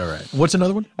bank. Right. What's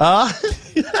another one?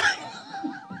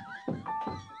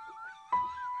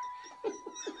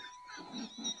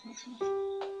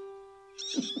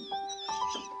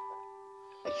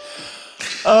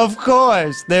 Of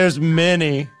course, there's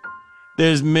many.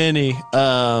 Let's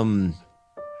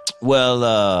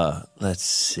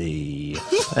see.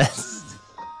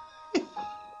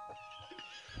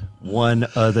 One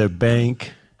other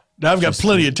bank. Now, I've got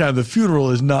plenty of time. The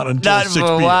funeral is not until 6 Not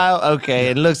for a p.m. while? Okay,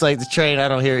 it looks like the train. I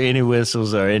don't hear any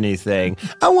whistles or anything.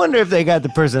 I wonder if they got the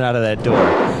person out of that door.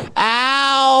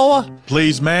 Ow!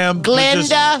 Please, ma'am.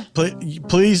 Glinda?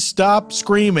 Please stop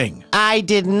screaming. I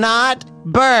did not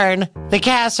burn the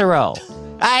casserole.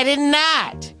 I did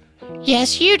not.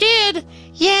 Yes, you did.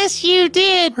 Yes, you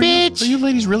did, bitch. Are you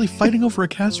ladies really fighting over a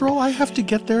casserole? I have to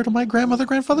get there to my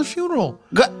grandfather's funeral.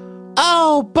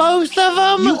 Oh, both of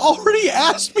them? You already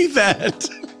asked me that.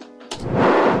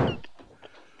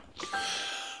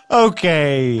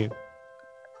 Okay.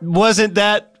 Wasn't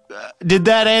that... did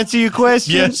that answer your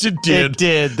question? Yes, it did. It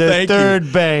did. The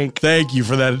third bank. Thank you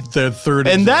for that third.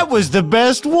 And that was the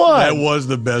best one. That was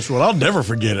the best one. I'll never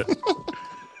forget it.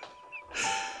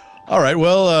 All right.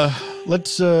 Well,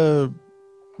 let's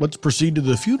proceed to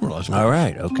the funeral. I suppose. All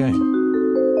right. Okay.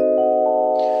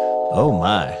 Oh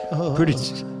my. Pretty.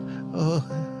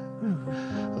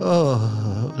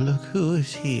 Oh, look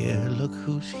who's here. Look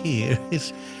who's here.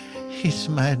 It's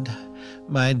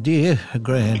my dear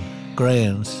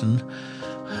grandson.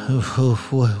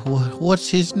 What's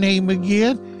his name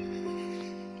again?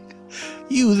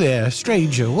 You there,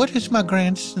 stranger. What is my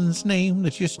grandson's name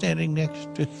that you're standing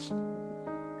next to?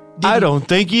 I don't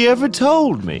think he ever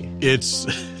told me. It's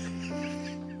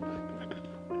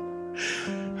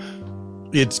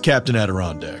Captain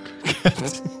Adirondack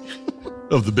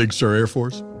of the Big Sur Air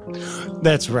Force.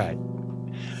 That's right.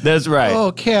 That's right.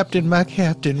 Oh, Captain, my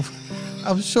Captain.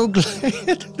 I'm so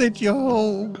glad that you're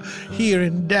home here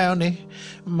in Downey.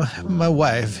 My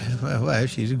wife,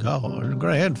 she's gone.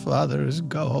 Grandfather is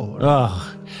gone.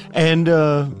 Oh, and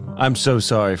I'm so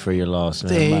sorry for your loss,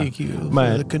 man. Thank you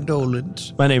for the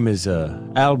condolence. My name is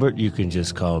Albert. You can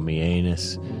just call me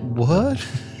Anus. What?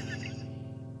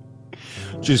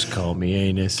 Just call me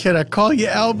Anus. Can I call you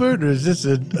Albert, or is this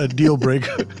a deal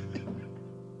breaker?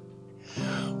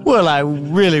 Well, I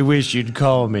really wish you'd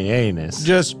call me Anus.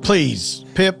 Just please,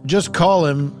 Pip, just call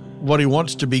him what he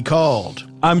wants to be called.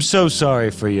 I'm so sorry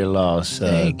for your loss.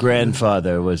 Thank you.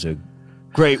 Grandfather was a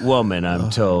great woman, I'm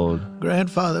told.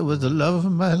 Grandfather was the love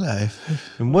of my life.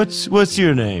 And what's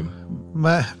your name?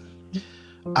 What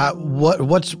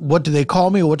do they call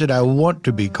me, or what did I want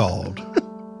to be called?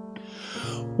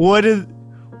 What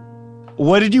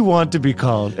did you want to be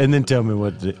called? And then tell me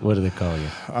what do they call you?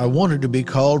 I wanted to be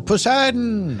called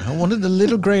Poseidon. I wanted the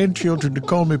little grandchildren to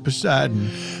call me Poseidon.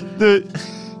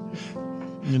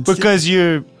 Because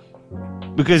you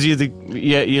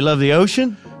love the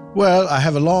ocean? Well, I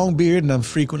have a long beard and I'm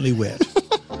frequently wet.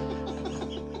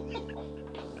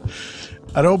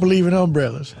 I don't believe in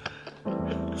umbrellas.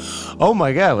 Oh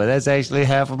my God! Well, that's actually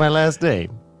half of my last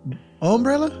name.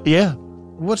 Umbrella? Yeah.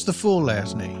 What's the full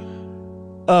last name?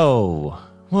 Oh,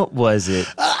 what was it?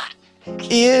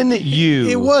 N-U.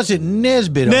 It wasn't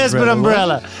Nesbitt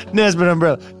Umbrella. Nesbitt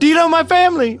Umbrella. Do you know my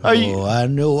family? Are you? Oh, I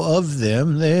know of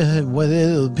them. They're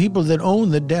the people that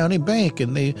own the Downey Bank,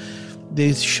 and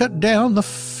they shut down the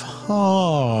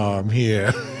farm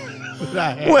here.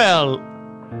 Well,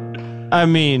 I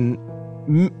mean,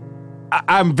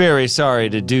 I'm very sorry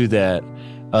to do that,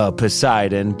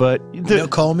 Poseidon, but They'll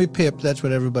call me Pip. That's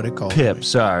what everybody calls me. Pip,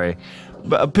 sorry.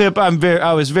 Pip,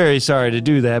 I was very sorry to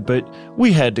do that, but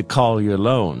we had to call your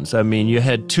loans. I mean, you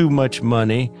had too much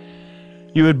money.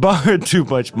 You had borrowed too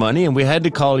much money, and we had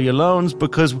to call your loans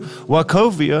because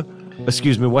Wachovia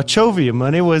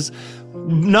money was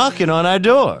knocking on our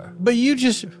door. But you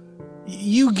just...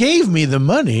 You gave me the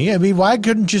money. I mean, why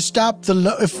couldn't you stop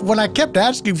when I kept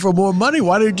asking for more money,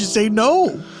 why didn't you say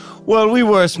no? Well, we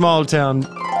were a small town.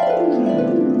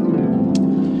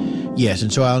 Yes,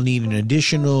 and so I'll need an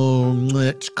additional,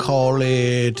 let's call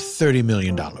it $30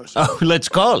 million. Oh, let's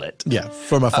call it. Yeah,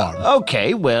 for my farm.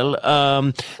 Okay, well,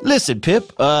 listen,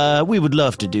 Pip, we would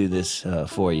love to do this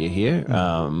for you here.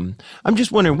 I'm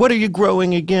just wondering, what are you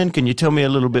growing again? Can you tell me a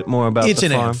little bit more about It's the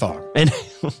an farm? ant farm. And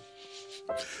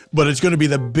But it's going to be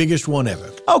the biggest one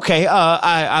ever. okay,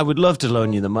 I would love to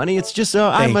loan you the money. It's just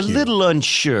I'm a you. little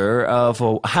unsure of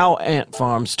how ant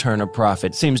farms turn a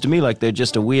profit. Seems to me like they're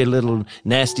just a weird little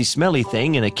nasty smelly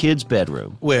thing in a kid's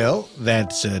bedroom. Well,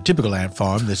 that's a typical ant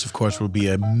farm. This, of course, will be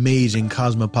an amazing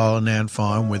cosmopolitan ant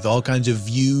farm with all kinds of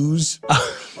views.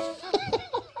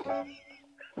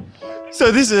 So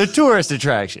this is a tourist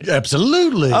attraction.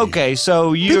 Absolutely. Okay,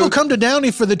 so People come to Downey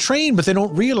for the train, but they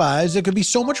don't realize there could be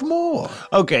so much more.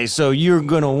 Okay, so you're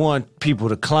gonna want people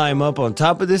to climb up on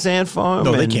top of this ant farm?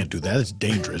 No, they and- can't do that. It's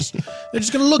dangerous. They're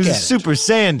just going to look at It's it. super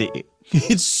sandy.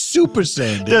 It's super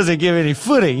sandy. Doesn't give any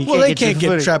footing. You Well, they your can't get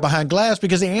footing. trapped behind glass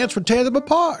because the ants would tear them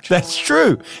apart. That's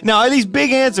true. Now, are these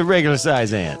big ants or regular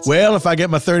size ants? Well, if I get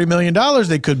my $30 million,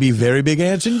 they could be very big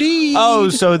ants indeed. Oh,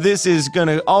 so this is going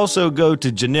to also go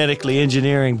to genetically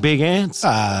engineering big ants?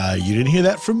 You didn't hear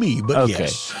that from me, but Okay.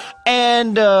 yes.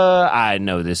 And I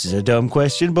know this is a dumb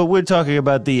question, but we're talking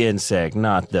about the insect,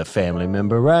 not the family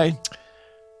member, right?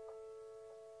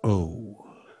 Oh,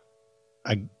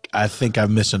 I think I've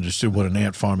misunderstood what an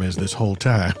ant farm is this whole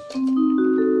time. And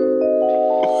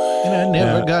I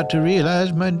never got to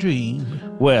realize my dream.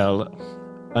 Well,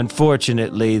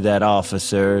 unfortunately, that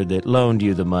officer that loaned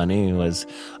you the money was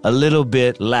a little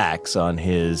bit lax on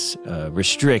his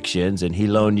restrictions, and he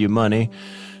loaned you money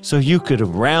so you could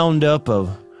round up a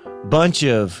bunch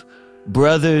of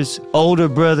brothers, older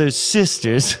brothers,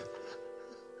 sisters.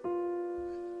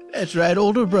 That's right,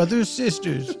 older brothers,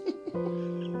 sisters.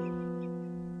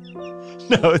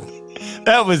 No,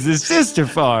 that was the sister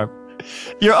farm.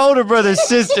 Your older brother's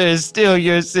sister is still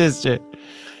your sister.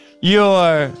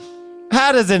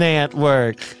 How does an ant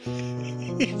work?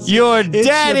 Your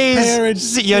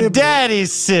parents'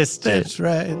 daddy's sister. That's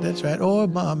right. Or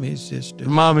mommy's sister.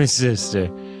 Mommy's sister.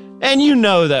 And you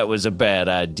know that was a bad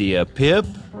idea, Pip.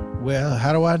 Well,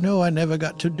 how do I know? I never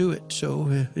got to do it. So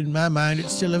in my mind,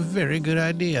 it's still a very good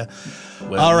idea.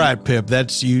 Well, all right, Pip.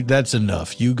 That's you. That's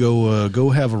enough. You go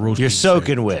have a roast. You're beef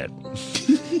soaking wet.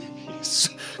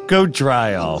 Go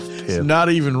dry off, steak. Pip. It's not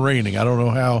even raining. I don't know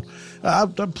how.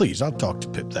 Please, I'll talk to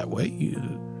Pip that way.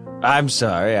 I'm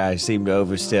sorry. I seem to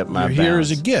overstep my You're bounds. here as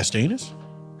a guest, ain't it?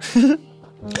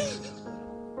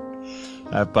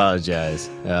 I apologize.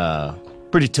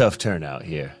 Pretty tough turnout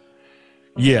here.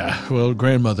 Yeah. Well,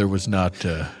 grandfather was not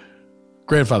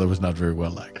very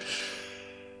well liked.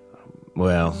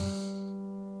 Well,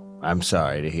 I'm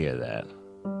sorry to hear that.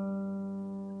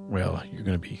 Well, you're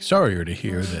going to be sorrier to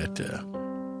hear that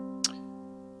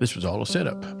this was all a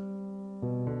setup.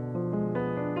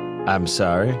 I'm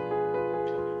sorry.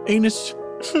 Anus,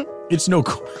 it's no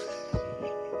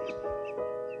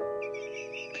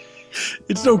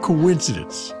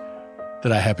coincidence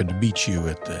that I happened to meet you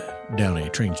at the Downey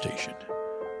train station.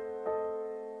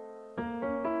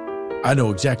 I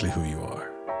know exactly who you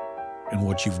are and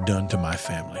what you've done to my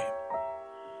family.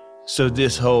 So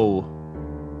this whole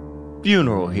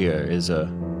funeral here is a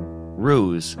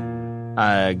ruse.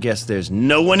 I guess there's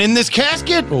no one in this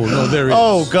casket? Oh, no, there is.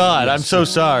 Oh, God, I'm so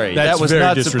sorry. That's that was very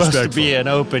not supposed to disrespectful. be an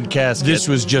open casket. This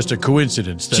was just a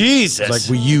coincidence. Jesus. Like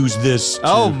we used this to,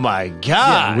 Oh, my God.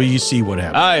 yeah, we see what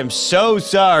happened. I am so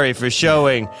sorry for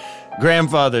showing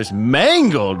grandfather's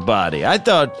mangled body. I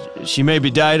thought she maybe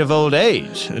died of old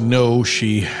age. No,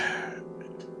 she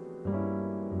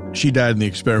died in the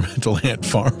experimental ant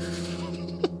farm.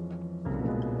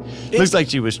 Looks like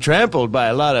she was trampled by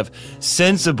a lot of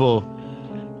sensible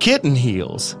kitten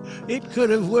heels. It could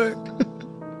have worked.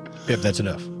 Pip, that's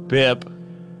enough. Pip.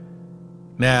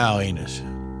 Now, Enos.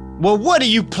 Well, what do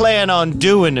you plan on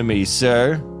doing to me,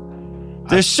 sir?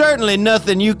 There's certainly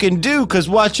nothing you can do, because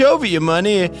watch over your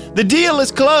money. The deal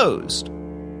is closed.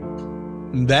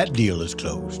 That deal is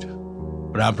closed.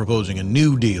 But I'm proposing a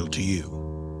new deal to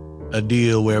you. A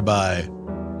deal whereby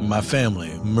my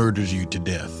family murders you to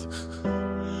death.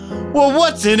 Well,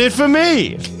 what's in it for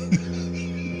me?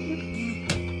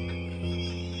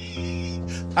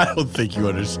 I don't think you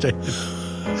understand.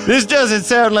 This doesn't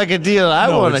sound like a deal I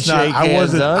want to it's not. shake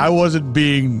hands on. I wasn't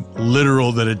being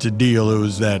literal that it's a deal. It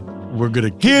was that we're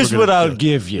gonna. Here's we're what gonna I'll kill-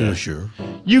 give you. Yeah, sure.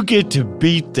 You get to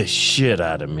beat the shit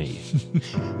out of me.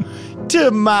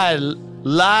 To my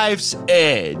life's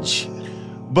edge.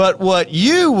 But what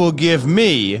you will give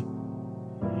me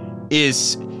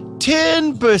is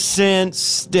 10%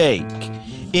 stake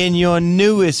in your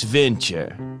newest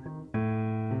venture,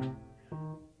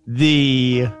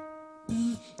 the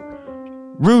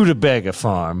Rutabaga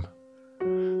Farm.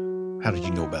 How did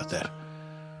you know about that?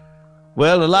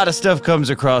 Well, a lot of stuff comes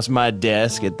across my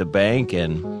desk at the bank,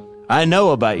 and I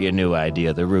know about your new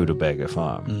idea, the Rutabaga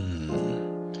Farm.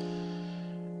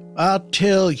 I'll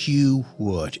tell you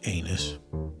what, Anus.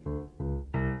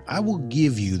 I will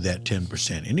give you that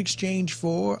 10% in exchange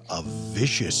for a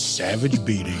vicious, savage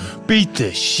beating. Beat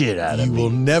the shit out of You me. will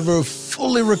never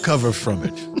fully recover from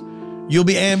it. You'll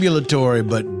be ambulatory,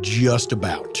 but just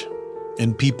about.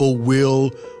 And people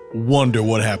will wonder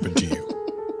what happened to you.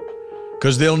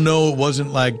 Because they'll know it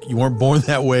wasn't like you weren't born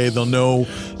that way. They'll know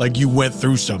like you went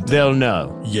through something. They'll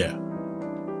know. Yeah.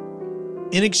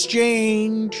 In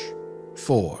exchange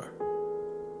for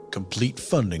complete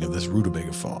funding of this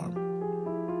Rutabaga Farm.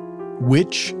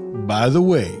 Which, by the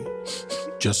way,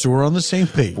 just so we're on the same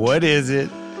page, What is it?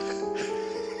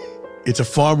 it's a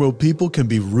farm where people can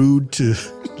be rude to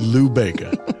Lou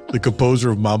Bega, the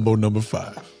composer of Mambo No.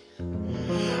 5.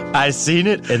 I seen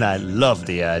it and I love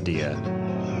the idea.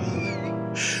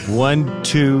 1,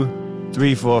 2,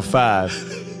 3, 4,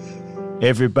 5.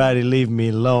 Everybody leave me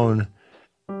alone.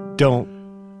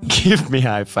 Don't give me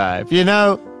high five. You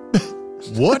know,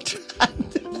 What?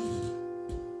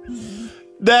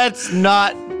 that's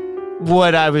not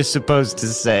what I was supposed to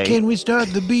say. Can we start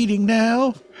the beating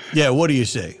now? Yeah, what do you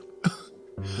say?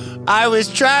 I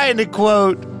was trying to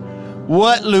quote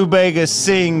what Lou Bega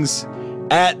sings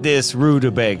at this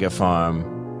Rutabaga Farm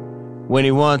when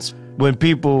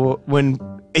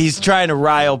he's trying to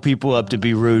rile people up to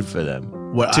be rude for them.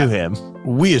 Him.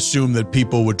 We assume that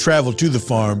people would travel to the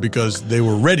farm because they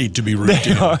were ready to be rude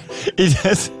to him.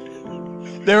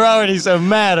 They're already so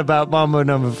mad about Mambo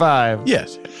No. 5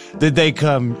 Yes. that they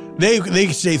come. They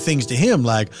say things to him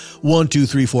like 1, 2,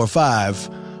 3, 4, 5.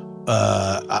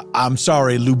 I'm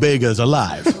sorry, Lou Bega's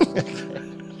alive.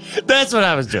 That's what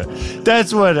I was doing.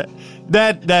 That's what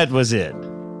that was it.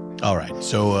 All right.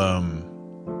 So,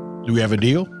 do we have a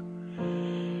deal?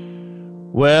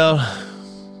 Well,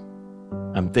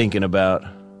 I'm thinking about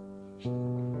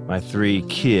my 3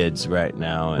 kids right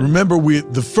now. And Remember,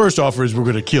 the first offer is we're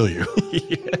going to kill you.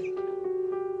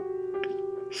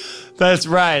 that's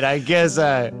right. I guess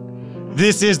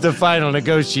this is the final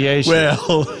negotiation.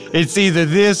 Well, It's either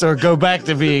this or go back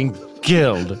to being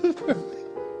killed.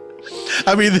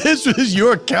 I mean, this was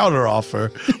your counteroffer,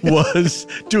 was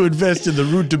to invest in the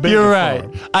Rutabaga You're right.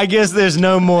 Farm. I guess there's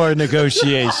no more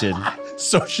negotiation.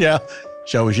 So shall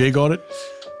we shake on it?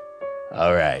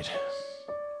 All right.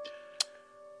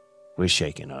 We're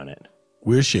shaking on it.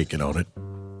 We're shaking on it.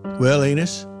 Well,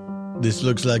 Anus, this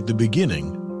looks like the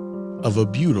beginning of a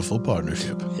beautiful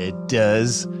partnership. It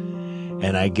does.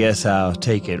 And I guess I'll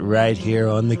take it right here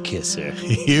on the kisser.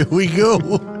 Here we go.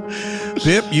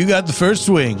 Pip, you got the first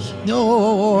swing.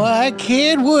 Oh, I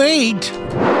can't wait.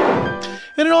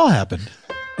 And it all happened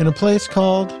in a place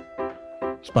called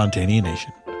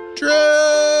Spontaneanation.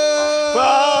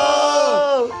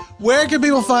 Where can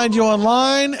people find you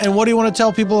online, and what do you want to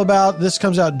tell people about? This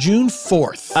comes out June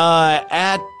 4th.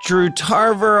 At Drew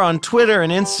Tarver on Twitter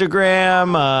and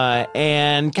Instagram.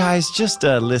 And guys, just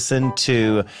listen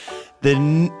to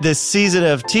the season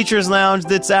of Teacher's Lounge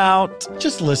that's out.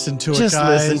 Just listen to it, Just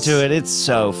guys. listen to it. It's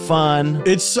so fun.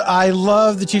 I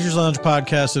love the Teacher's Lounge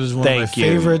podcast. It is one of my Thank you.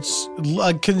 favorites.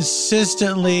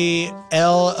 Consistently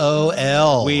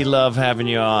LOL. We love having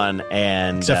you on.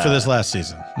 And Except for this last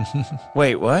season.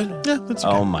 Wait, what? Yeah, that's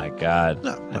okay. Oh my God.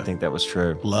 No, I think that was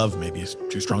true. Love maybe is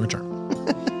too strong a term.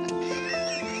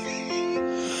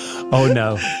 Oh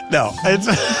no. No, it's...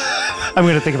 I'm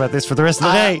going to think about this for the rest of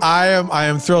the day. I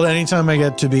am thrilled anytime I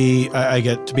get to be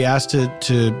asked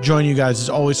to join you guys. It's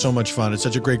always so much fun. It's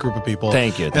such a great group of people.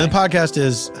 Thank you. And the podcast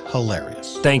is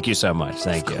hilarious. Thank you so much.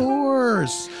 Thank Of you.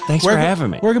 course. Thanks for having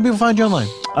me. Where can people find you online?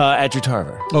 At Drew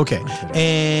Tarver. Okay.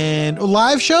 And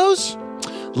live shows?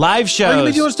 Live Are shows. you going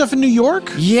to be doing stuff in New York?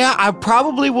 Yeah, I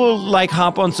probably will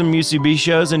hop on some UCB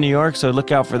shows in New York, so look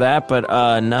out for that. But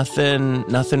nothing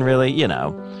really,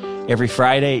 every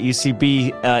Friday at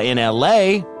UCB in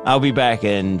LA. I'll be back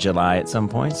in July at some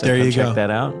point, so There you check go.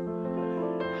 that out.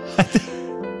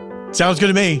 Sounds good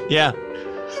to me. Yeah.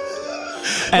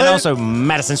 And also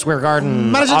Madison Square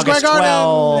Garden, Madison August Square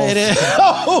Garden. 12th. It is.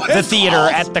 Oh, The it's theater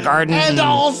awesome. at the Garden. And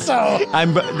also.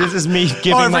 This is me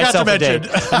giving I forgot myself to a date.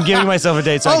 mention. I'm giving myself a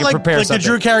date so I can prepare like something. the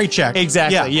Drew Carey check.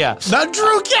 Exactly, yeah. Not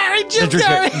Drew Carey, Jim The Drew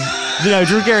Carey. No,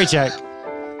 Drew Carey check.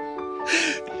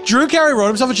 Drew Carey wrote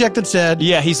himself a check that said,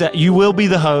 Yeah, he said, you will be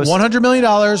the host. $100 million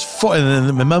for, and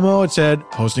then the memo, it said,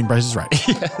 hosting Price is Right.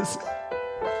 Yes.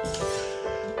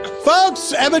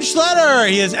 Folks, Eban Schletter.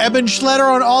 He is Eban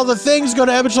Schletter on all the things. Go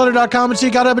to ebanschletter.com and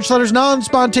seek out Eban Schletter's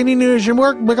non-spontaneous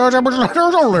work because Eban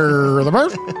Schletter's only the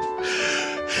best.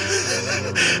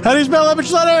 How do you spell Eban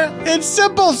Schletter? It's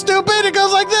simple, stupid. It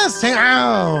goes like this.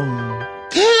 EbanSchletter.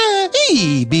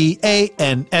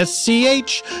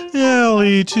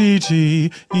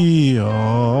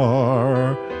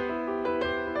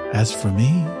 As for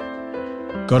me,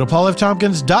 go to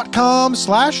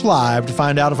paulftompkins.com/live to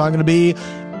find out if I'm going to be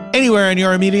anywhere in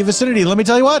your immediate vicinity. Let me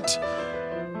tell you what.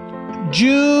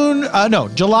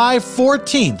 July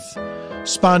 14th,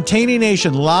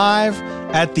 Spontaneanation live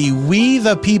at the We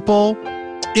the People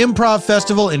Improv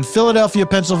Festival in Philadelphia,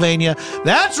 Pennsylvania.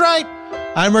 That's right.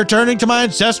 I'm returning to my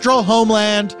ancestral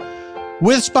homeland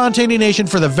with Spontaneanation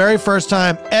for the very first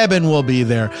time. Eban will be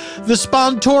there. The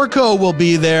Spontorco will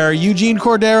be there. Eugene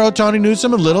Cordero, Tony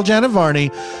Newsom, and Little Janet Varney.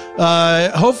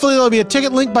 Hopefully there'll be a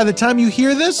ticket link by the time you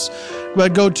hear this.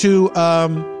 But go to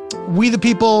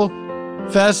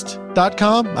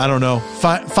wethepeoplefest.com. I don't know.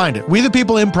 Find it. We the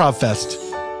People Improv Fest.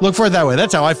 Look for it that way.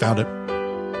 That's how I found it.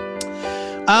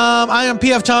 I am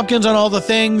PF Tompkins on all the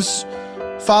things.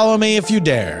 Follow me if you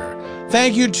dare.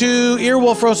 Thank you to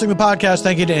Earwolf for hosting the podcast.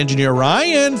 Thank you to Engineer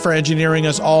Ryan for engineering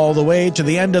us all the way to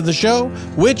the end of the show,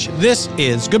 which this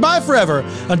is. Goodbye forever.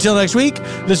 Until next week,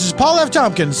 this is Paul F.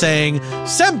 Tompkins saying,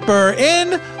 Semper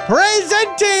in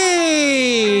Presenti!